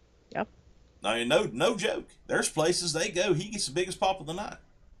 Yep. I mean, no joke. There's places they go, he gets the biggest pop of the night.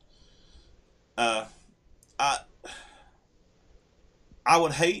 I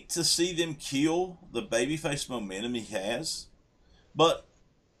would hate to see them kill the babyface momentum he has, but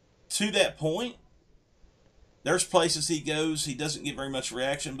to that point, there's places he goes, he doesn't get very much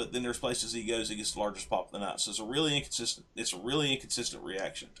reaction, but then there's places he goes, he gets the largest pop of the night. So it's a really inconsistent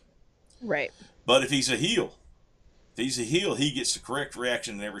reaction. Right. But if he's a heel, he gets the correct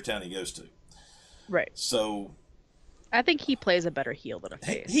reaction in every town he goes to. Right. So I think he plays a better heel than a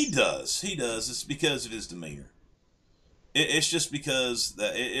face. he does. It's because of his demeanor. It's just because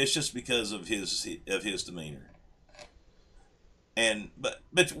of his demeanor.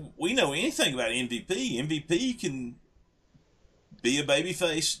 But we know anything about MVP. MVP can be a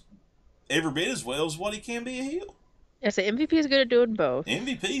babyface every bit as well as what he can be a heel. Yeah, so MVP is good at doing both.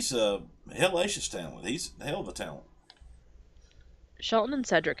 MVP's a hellacious talent. He's a hell of a talent. Shelton and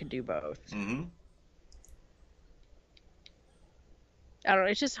Cedric can do both. Mm-hmm. I don't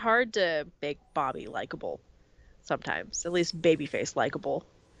know. It's just hard to make Bobby likable sometimes. At least babyface likable.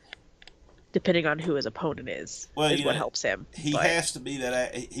 Depending on who his opponent is what helps him. He has to be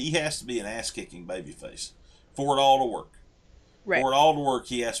an ass-kicking babyface for it all to work. Right. For it all to work,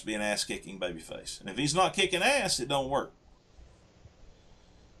 he has to be an ass-kicking babyface. And if he's not kicking ass, it don't work.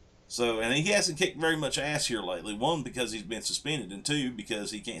 So, and he hasn't kicked very much ass here lately. One, because he's been suspended, and two,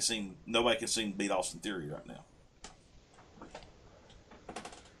 because nobody can seem to beat Austin Theory right now.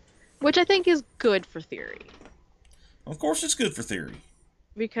 Which I think is good for Theory. Of course, it's good for Theory.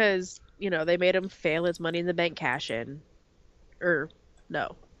 Because, they made him fail his Money in the Bank cash-in.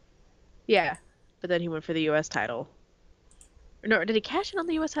 No. Yeah. But then he went for the U.S. title. No, did he cash in on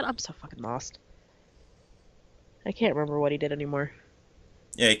the U.S. title? I'm so fucking lost. I can't remember what he did anymore.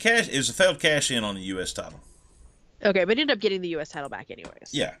 Yeah, it was a failed cash-in on the U.S. title. Okay, but he ended up getting the U.S. title back anyways.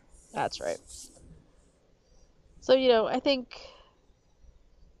 Yeah. That's right. So, I think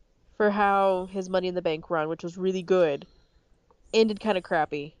for how his Money in the Bank run, which was really good, ended kind of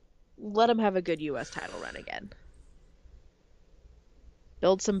crappy, let him have a good U.S. title run again.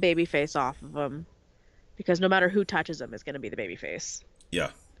 Build some babyface off of him, because no matter who touches him is going to be the babyface.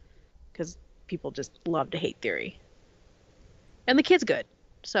 Yeah. Because people just love to hate Theory. And the kid's good,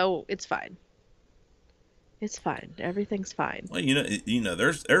 so it's fine. It's fine. Everything's fine. Well,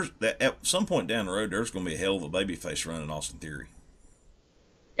 there's that at some point down the road, there's going to be a hell of a babyface run in Austin Theory.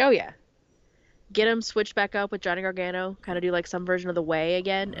 Oh yeah. Get him switched back up with Johnny Gargano, kind of do like some version of the Way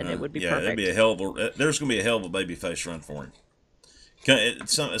again, and it would be perfect. There's going to be a hell of a babyface run for him.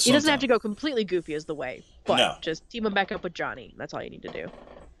 He doesn't have to go completely goofy as the Way, but just team him back up with Johnny. That's all you need to do.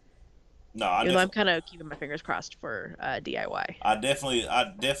 No, I'm kind of keeping my fingers crossed for DIY. I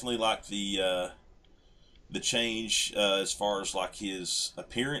definitely like the change as far as like his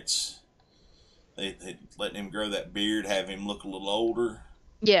appearance. They letting him grow that beard, have him look a little older.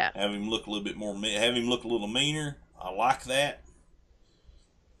 Yeah. Have him look a little bit more. Have him look a little meaner. I like that.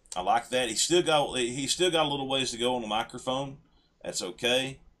 He's still got a little ways to go on the microphone. That's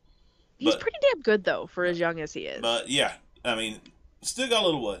okay. He's pretty damn good though for as young as he is. But yeah, still got a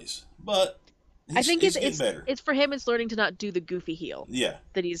little ways. But I think he's it's better. It's for him. It's learning to not do the goofy heel. Yeah.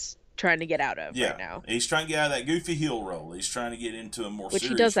 That he's trying to get out of right now. He's trying to get out of that goofy heel role. He's trying to get into a more serious role. Which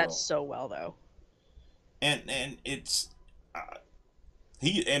he does that so well though. And it's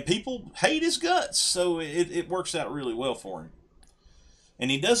people hate his guts, so it works out really well for him. And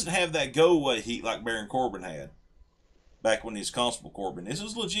he doesn't have that go away heat like Baron Corbin had back when he was Constable Corbin. This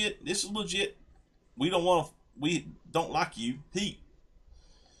is legit. We don't like you heat.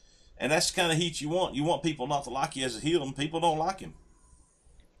 And that's the kind of heat you want. You want people not to like you as a heel, and people don't like him.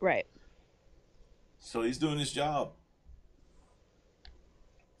 Right. So he's doing his job.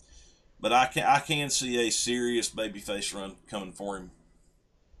 But I can see a serious babyface run coming for him.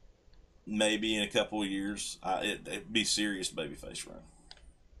 Maybe in a couple of years, it'd be serious babyface run.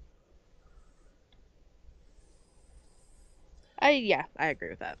 I agree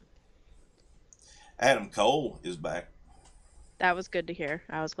with that. Adam Cole is back. That was good to hear.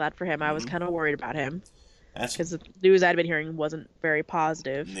 I was glad for him. I was kind of worried about him. Because the news I'd been hearing wasn't very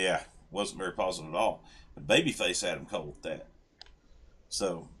positive. Yeah, wasn't very positive at all. But babyface Adam Cole with that.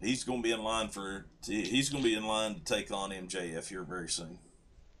 So he's going to be in line to take on MJF here very soon.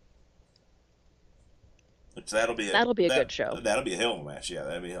 Which that'll be a good show. That'll be a hell of a match. Yeah,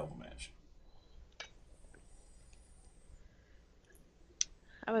 that'll be a hell of a match.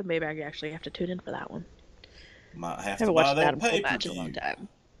 I would maybe actually have to tune in for that one. Might have to buy that pay-per-view. Match in a long time.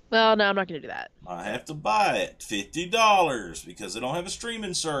 Well, no, I'm not going to do that. Might have to buy it $50 because they don't have a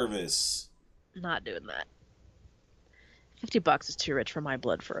streaming service. Not doing that. $50 is too rich for my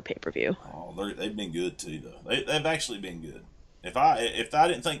blood for a pay-per-view. Oh, they've been good too, though. They've actually been good. If I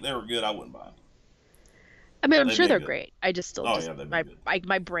didn't think they were good, I wouldn't buy them. I mean, I'm sure they're great. I just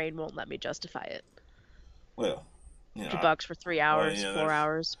my brain won't let me justify it. Well, You know, $50 for 3 hours, yeah, 4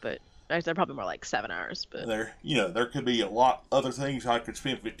 hours, but they're probably more like 7 hours. But there could be a lot other things I could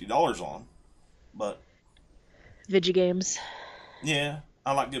spend $50 on, but video games. yeah,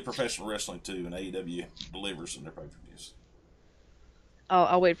 I like good professional wrestling too, and AEW delivers in their pay-per-views.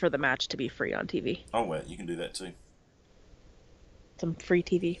 I'll wait for the match to be free on TV. Oh well, you can do that too. Some free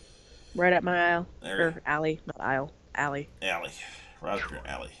TV, right up my aisle There, alley, not aisle, alley. alley, right up your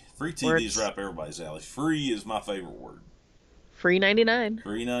alley. Free TV Words. is right up everybody's alley. Free is my favorite word. Free 99.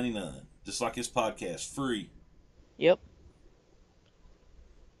 $3.99, just like this podcast, free. Yep.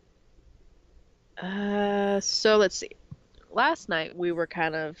 So let's see. Last night we were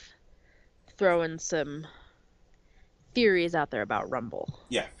kind of throwing some theories out there about Rumble,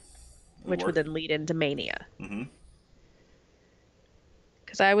 Yeah. which would then lead into Mania. Mm-hmm.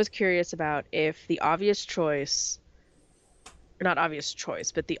 Because I was curious about if the obvious choice, or not obvious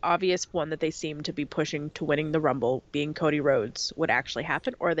choice, but the obvious one that they seem to be pushing to winning the Rumble, being Cody Rhodes, would actually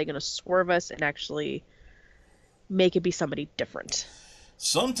happen, or are they going to swerve us and actually make it be somebody different?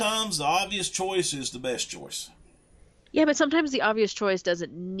 Sometimes the obvious choice is the best choice. Yeah, but sometimes the obvious choice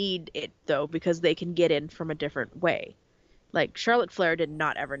doesn't need it, though, because they can get in from a different way. Like, Charlotte Flair did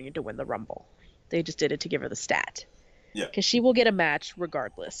not ever need to win the Rumble. They just did it to give her the stat. Yeah. Because she will get a match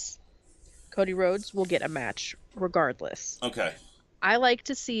regardless. Cody Rhodes will get a match regardless. Okay. I like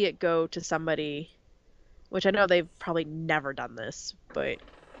to see it go to somebody, which I know they've probably never done this, but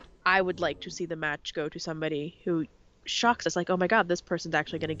I would like to see the match go to somebody who shocks us, like, oh my god, this person's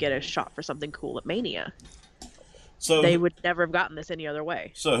actually going to get a shot for something cool at Mania. So They would never have gotten this any other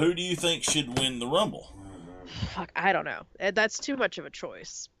way. So who do you think should win the Rumble? Fuck, I don't know. That's too much of a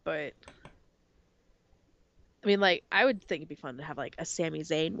choice, but I mean, like, I would think it'd be fun to have, like, a Sami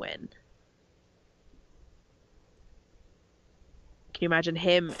Zayn win. Can you imagine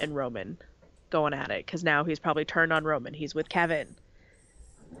him and Roman going at it? Because now he's probably turned on Roman. He's with Kevin.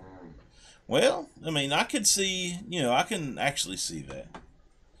 Well, I mean, I could see, I can actually see that.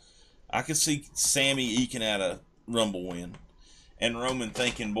 I could see Sammy eking out a Rumble win, and Roman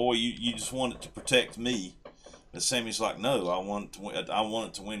thinking, "Boy, you just want it to protect me." But Sammy's like, "No, I want it to win. I want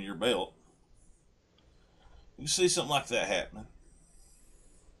it to win your belt." You see something like that happening,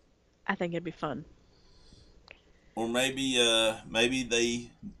 I think it'd be fun. or maybe they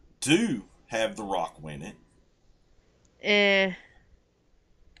do have The Rock win it.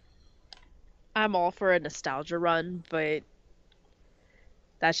 I'm all for a nostalgia run, but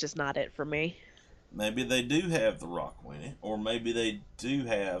that's just not it for me. Maybe they do have The Rock win it, or maybe they do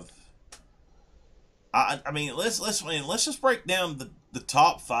have. I mean, let's just break down the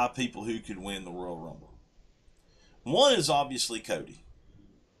top 5 people who could win the Royal Rumble. One is obviously Cody.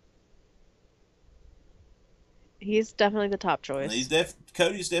 He's definitely the top choice.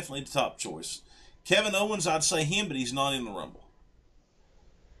 Cody's definitely the top choice. Kevin Owens, I'd say him, but he's not in the Rumble.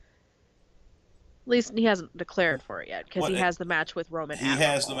 At least he hasn't declared for it yet, because he has the match with Roman. He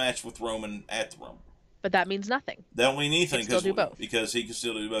has the match with Roman at the Rumble. But that means nothing. That don't mean anything Still do both. because he can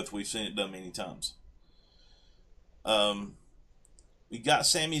still do both. We've seen it done many times. We got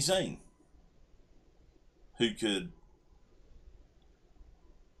Sami Zayn, who could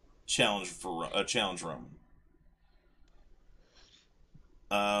challenge Roman.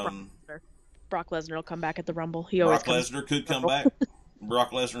 Brock Lesnar will come back at the Rumble. Brock Lesnar could come back.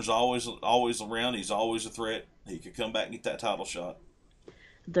 Brock Lesnar's always around. He's always a threat. He could come back and get that title shot.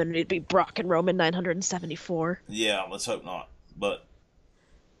 Then it'd be Brock and Roman 974. Yeah, let's hope not. But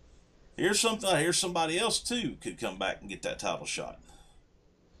here's somebody else too could come back and get that title shot.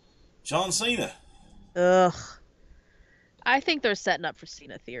 John Cena. Ugh. I think they're setting up for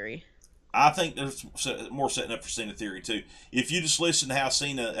Cena Theory. I think there's more setting up for Cena Theory too. If you just listen to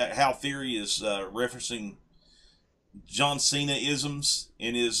how Theory is referencing John Cena isms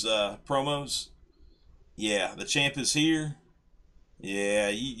in his promos, yeah, the champ is here. Yeah,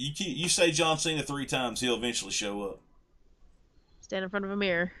 you say John Cena 3 times, he'll eventually show up. Stand in front of a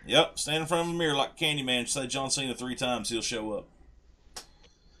mirror. Yep, stand in front of a mirror like Candyman. Say John Cena 3 times, he'll show up.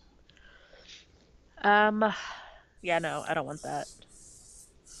 Yeah, no, I don't want that.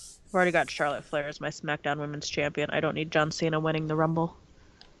 I've already got Charlotte Flair as my SmackDown Women's Champion. I don't need John Cena winning the Rumble.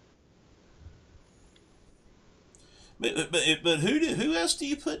 But who else do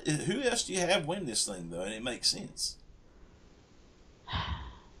you have win this thing though? And it makes sense.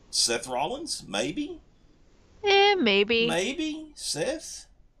 Seth Rollins, maybe. Maybe. Maybe Seth.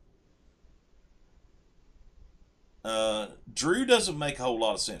 Drew doesn't make a whole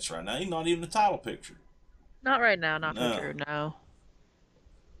lot of sense right now. He's not even the title picture. Not right now. Not for Drew. No.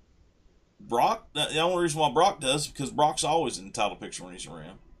 Brock. The only reason why Brock does is because Brock's always in the title picture when he's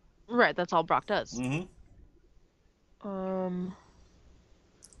around. Right. That's all Brock does. Mm-hmm. Um,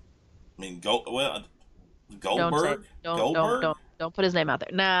 I mean, don't say Goldberg. Goldberg. don't put his name out there.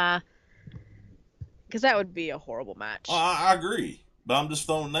 Nah, because that would be a horrible Well, match. I agree, but I'm just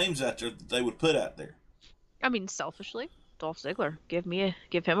throwing names out there that they would put out there. I mean, selfishly, Dolph Ziggler, give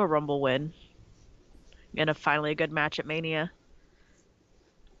him a Rumble win and finally a good match at Mania.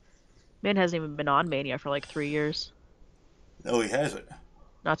 Man hasn't even been on Mania for like 3 years. No, he hasn't.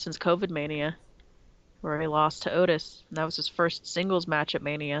 Not since COVID Mania, where he lost to Otis. And that was his first singles match at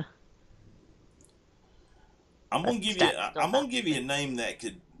Mania. I'm gonna give you a name that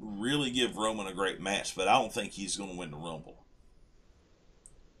could really give Roman a great match, but I don't think he's gonna win the Rumble.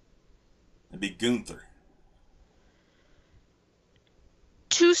 It'd be Gunther.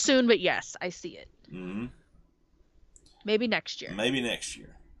 Too soon, but yes, I see it. Mm-hmm. Maybe next year. Maybe next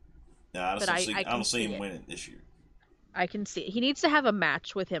year. No, I don't see him winning this year. I can see it. He needs to have a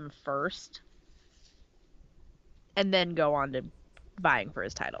match with him first, and then go on to vying for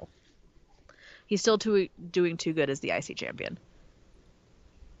his title. He's still doing too good as the IC champion.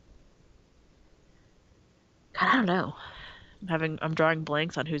 God, I don't know. I'm drawing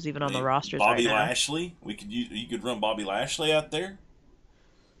blanks on who's even on the rosters Bobby right now. Lashley. You could run Bobby Lashley out there,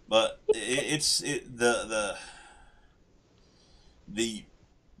 but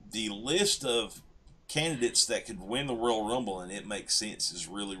the list of candidates that could win the Royal Rumble and it makes sense is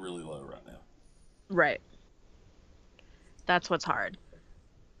really, really low right now. Right. That's what's hard.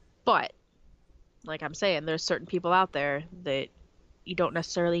 But, like I'm saying, there's certain people out there that you don't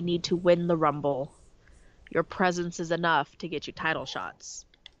necessarily need to win the Rumble. Your presence is enough to get you title shots.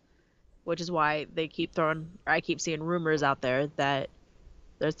 Which is why I keep seeing rumors out there that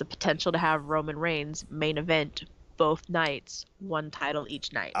there's the potential to have Roman Reigns main event both nights, one title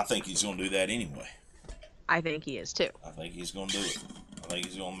each night. I think he's going to do that anyway. I think he is too. I think he's going to do it. I think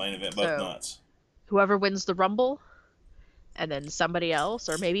he's going to main event both nights. Whoever wins the Rumble, and then somebody else,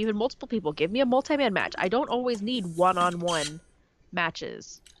 or maybe even multiple people, give me a multi-man match. I don't always need one-on-one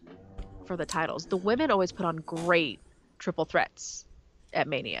matches for the titles. The women always put on great triple threats at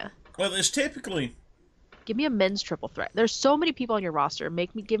Mania. Well, it's typically... Give me a men's triple threat. There's so many people on your roster.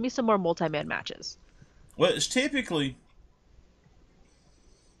 Give me some more multi-man matches. Well, it's typically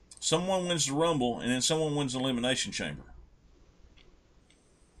someone wins the Rumble and then someone wins the Elimination Chamber.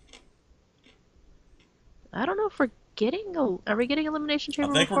 I don't know if are we getting Elimination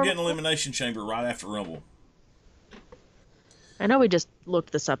Chamber? I think we're getting Elimination Chamber right after Rumble. I know we just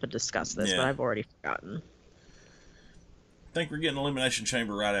looked this up and discussed this, but I've already forgotten. I think we're getting Elimination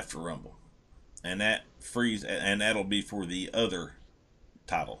Chamber right after Rumble. And that'll be for the other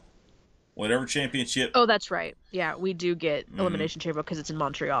title. Whatever championship. Oh, that's right. Yeah, we do get Elimination Chamber because it's in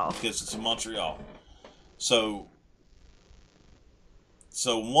Montreal. Because it's in Montreal. So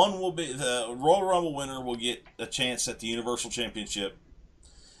one will be the Royal Rumble winner will get a chance at the Universal Championship.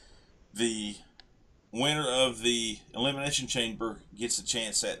 The winner of the Elimination Chamber gets a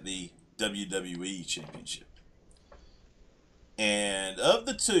chance at the WWE Championship. And of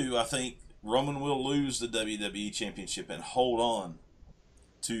the two, I think Roman will lose the WWE Championship and hold on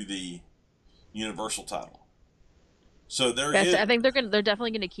to the Universal title. So I think they're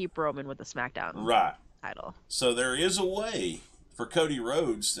definitely gonna keep Roman with the SmackDown title. So there is a way for Cody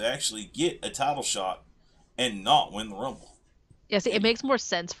Rhodes to actually get a title shot and not win the Rumble. Yeah, see, it makes more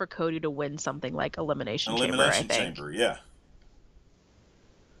sense for Cody to win something like Elimination Chamber, I think. Chamber, yeah.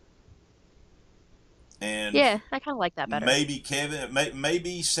 And yeah, I kind of like that better.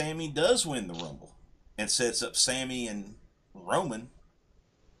 Maybe Sammy does win the Rumble and sets up Sammy and Roman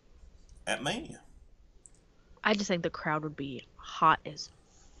at Mania. I just think the crowd would be hot as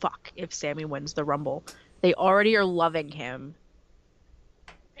fuck if Sammy wins the Rumble. They already are loving him.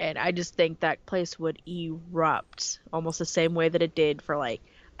 And I just think that place would erupt almost the same way that it did for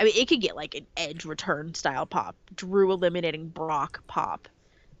it could get like an Edge return style pop, Drew eliminating Brock pop.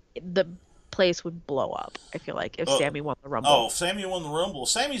 The place would blow up, I feel like, if Sammy won the Rumble. Oh, if Sammy won the Rumble.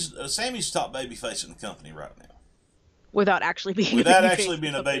 Sammy's top babyface in the company right now. Without actually being a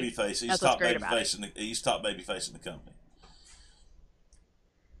babyface, he's top babyface in the company.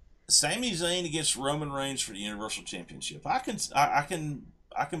 Sami Zayn against Roman Reigns for the Universal Championship. I can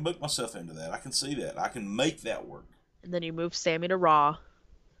book myself into that. I can see that. I can make that work. And then you move Sammy to Raw.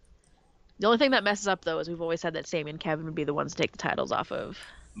 The only thing that messes up, though, is we've always said that Sammy and Kevin would be the ones to take the titles off of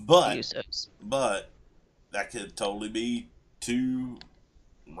the Usos. But that could totally be two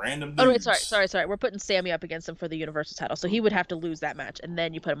random dudes. Oh, wait, sorry. We're putting Sammy up against him for the Universal title, so he would have to lose that match, and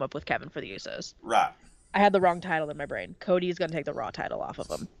then you put him up with Kevin for the Usos. Right. I had the wrong title in my brain. Cody is going to take the Raw title off of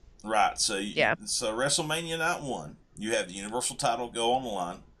him. Right. So WrestleMania Night 1, you have the Universal title go on the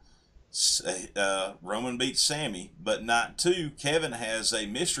line. Roman beats Sammy, but night 2, Kevin has a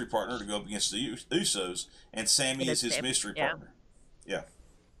mystery partner to go up against the Usos, and Sammy is his mystery partner. Yeah.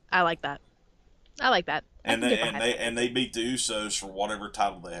 I like that. I like that. And they beat the Usos for whatever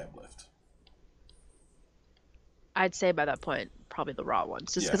title they have left. I'd say by that point, probably the Raw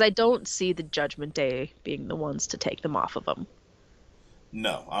ones, just because I don't see the Judgment Day being the ones to take them off of them.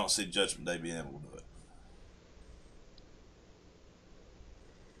 No, I don't see Judgment Day being able to do it.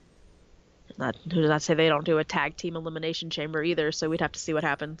 Who does not say they don't do a tag team elimination chamber either, so we'd have to see what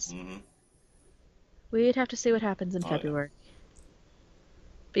happens. Mm-hmm. We'd have to see what happens in February. Yeah.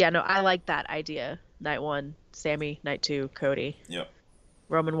 But yeah, no, I like that idea. Night 1, Sammy. Night 2, Cody. Yep.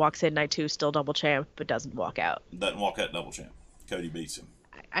 Roman walks in night 2, still double champ, but doesn't walk out. Doesn't walk out double champ. Cody beats him.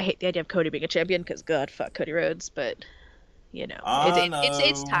 I hate the idea of Cody being a champion because, God, fuck Cody Rhodes, but, you know.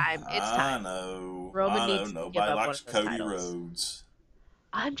 It's time. It's time. I know. Roman needs to nobody give up likes one of those Cody titles. Rhodes.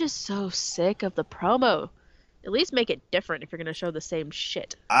 I'm just so sick of the promo. At least make it different if you're going to show the same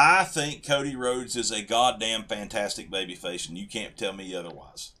shit. I think Cody Rhodes is a goddamn fantastic babyface, and you can't tell me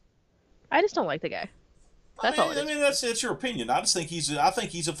otherwise. I just don't like the guy. That's all it is. I mean, that's your opinion. I think he's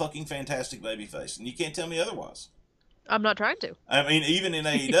a fucking fantastic babyface, and you can't tell me otherwise. I'm not trying to. I mean, even in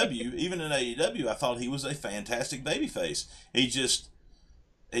AEW, I thought he was a fantastic babyface.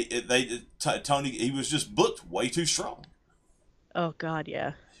 Tony, he was just booked way too strong. Oh God,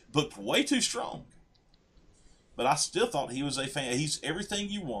 yeah. Booked way too strong. But I still thought he was a fan. He's everything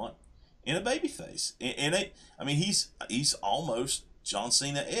you want in a babyface. He's almost John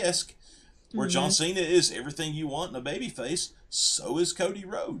Cena-esque. Where John Cena is everything you want in a babyface, so is Cody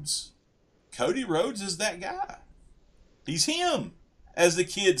Rhodes. Cody Rhodes is that guy. He's him. As the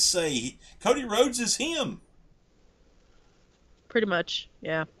kids say, Cody Rhodes is him. Pretty much,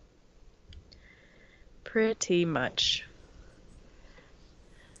 yeah. Pretty much.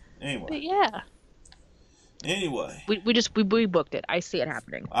 Anyway. But yeah. Anyway. We booked it. I see it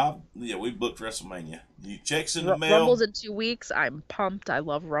happening. We booked WrestleMania. You checks in the mail. Rumble's in 2 weeks. I'm pumped. I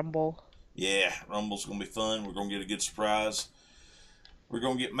love Rumble. Yeah, Rumble's going to be fun. We're going to get a good surprise. We're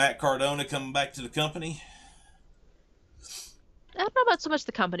going to get Matt Cardona coming back to the company. I don't know about so much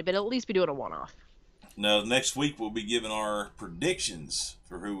the company, but at least be doing a one-off. No, next week we'll be giving our predictions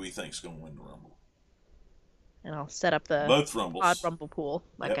for who we think's going to win the Rumble. And I'll set up the both Rumbles. odd Rumble pool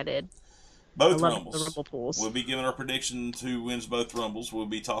like I did. Both Rumbles. The Rumble pools. We'll be giving our predictions who wins both Rumbles. We'll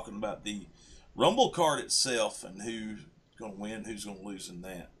be talking about the Rumble card itself and who's going to win, who's going to lose in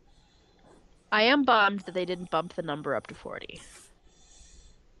that. I am bummed that they didn't bump the number up to 40.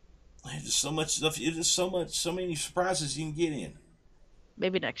 There's just so much stuff. There's so many surprises you can get in.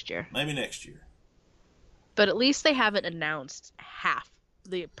 Maybe next year. But at least they haven't announced half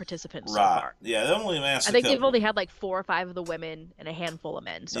the participants so far. Yeah, they only announced I think they've only had like 4 or 5 of the women and a handful of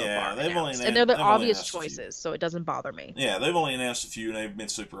men so far. Yeah, they've only announced, and they're the obvious choices, so it doesn't bother me. Yeah, they've only announced a few, and they've been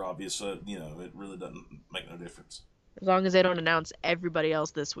super obvious, so, it really doesn't make no difference. As long as they don't announce everybody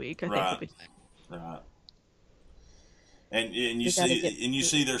else this week, I think it'll be fine. Right. And you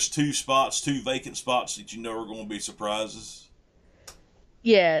see there's 2 vacant spots that you know are going to be surprises.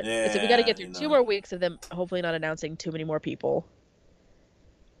 Yeah. So we got to get through 2 more weeks of them hopefully not announcing too many more people.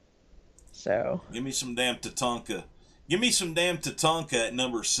 So. Give me some damn Tatanka. Give me some damn Tatanka at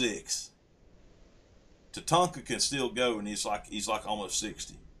number 6. Tatanka can still go, and he's like almost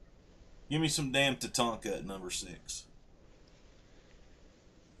 60. Give me some damn Tatanka at number 6.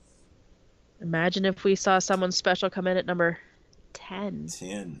 Imagine if we saw someone special come in at number 10.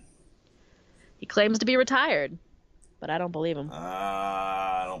 10. He claims to be retired, but I don't believe him.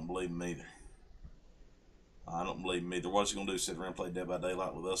 I don't believe him either. What's he going to do, sit around and play Dead by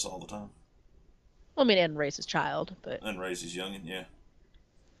Daylight with us all the time? Well, I mean, and raise his child, but... And raise his youngin', yeah.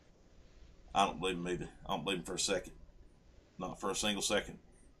 I don't believe him either. I don't believe him for a second. Not for a single second.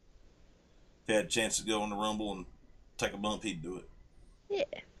 If he had a chance to go in the Rumble and take a bump, he'd do it. Yeah.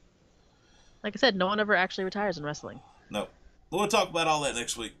 Like I said, no one ever actually retires in wrestling. No. We'll talk about all that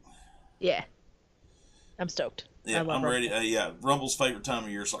next week. Yeah. I'm stoked. Yeah, I'm ready. Rumble's favorite time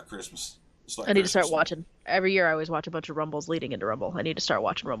of year is like Christmas. It's like I need to start watching. Every year I always watch a bunch of Rumbles leading into Rumble. I need to start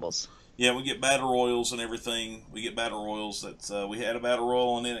watching Rumbles. Yeah, we get Battle Royals and everything. We get Battle Royals. We had a Battle Royal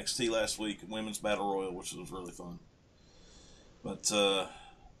on NXT last week, Women's Battle Royal, which was really fun. But,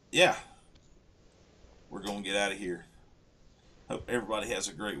 yeah. We're going to get out of here. Hope everybody has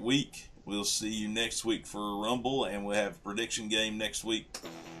a great week. We'll see you next week for Rumble, and we'll have a prediction game next week.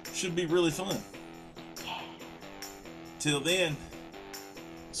 Should be really fun. Till then,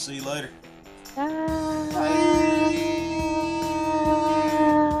 see you later. Bye.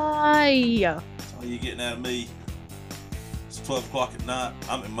 That's all you getting out of me. That's 12 o'clock at night.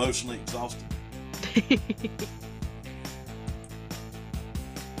 I'm emotionally exhausted.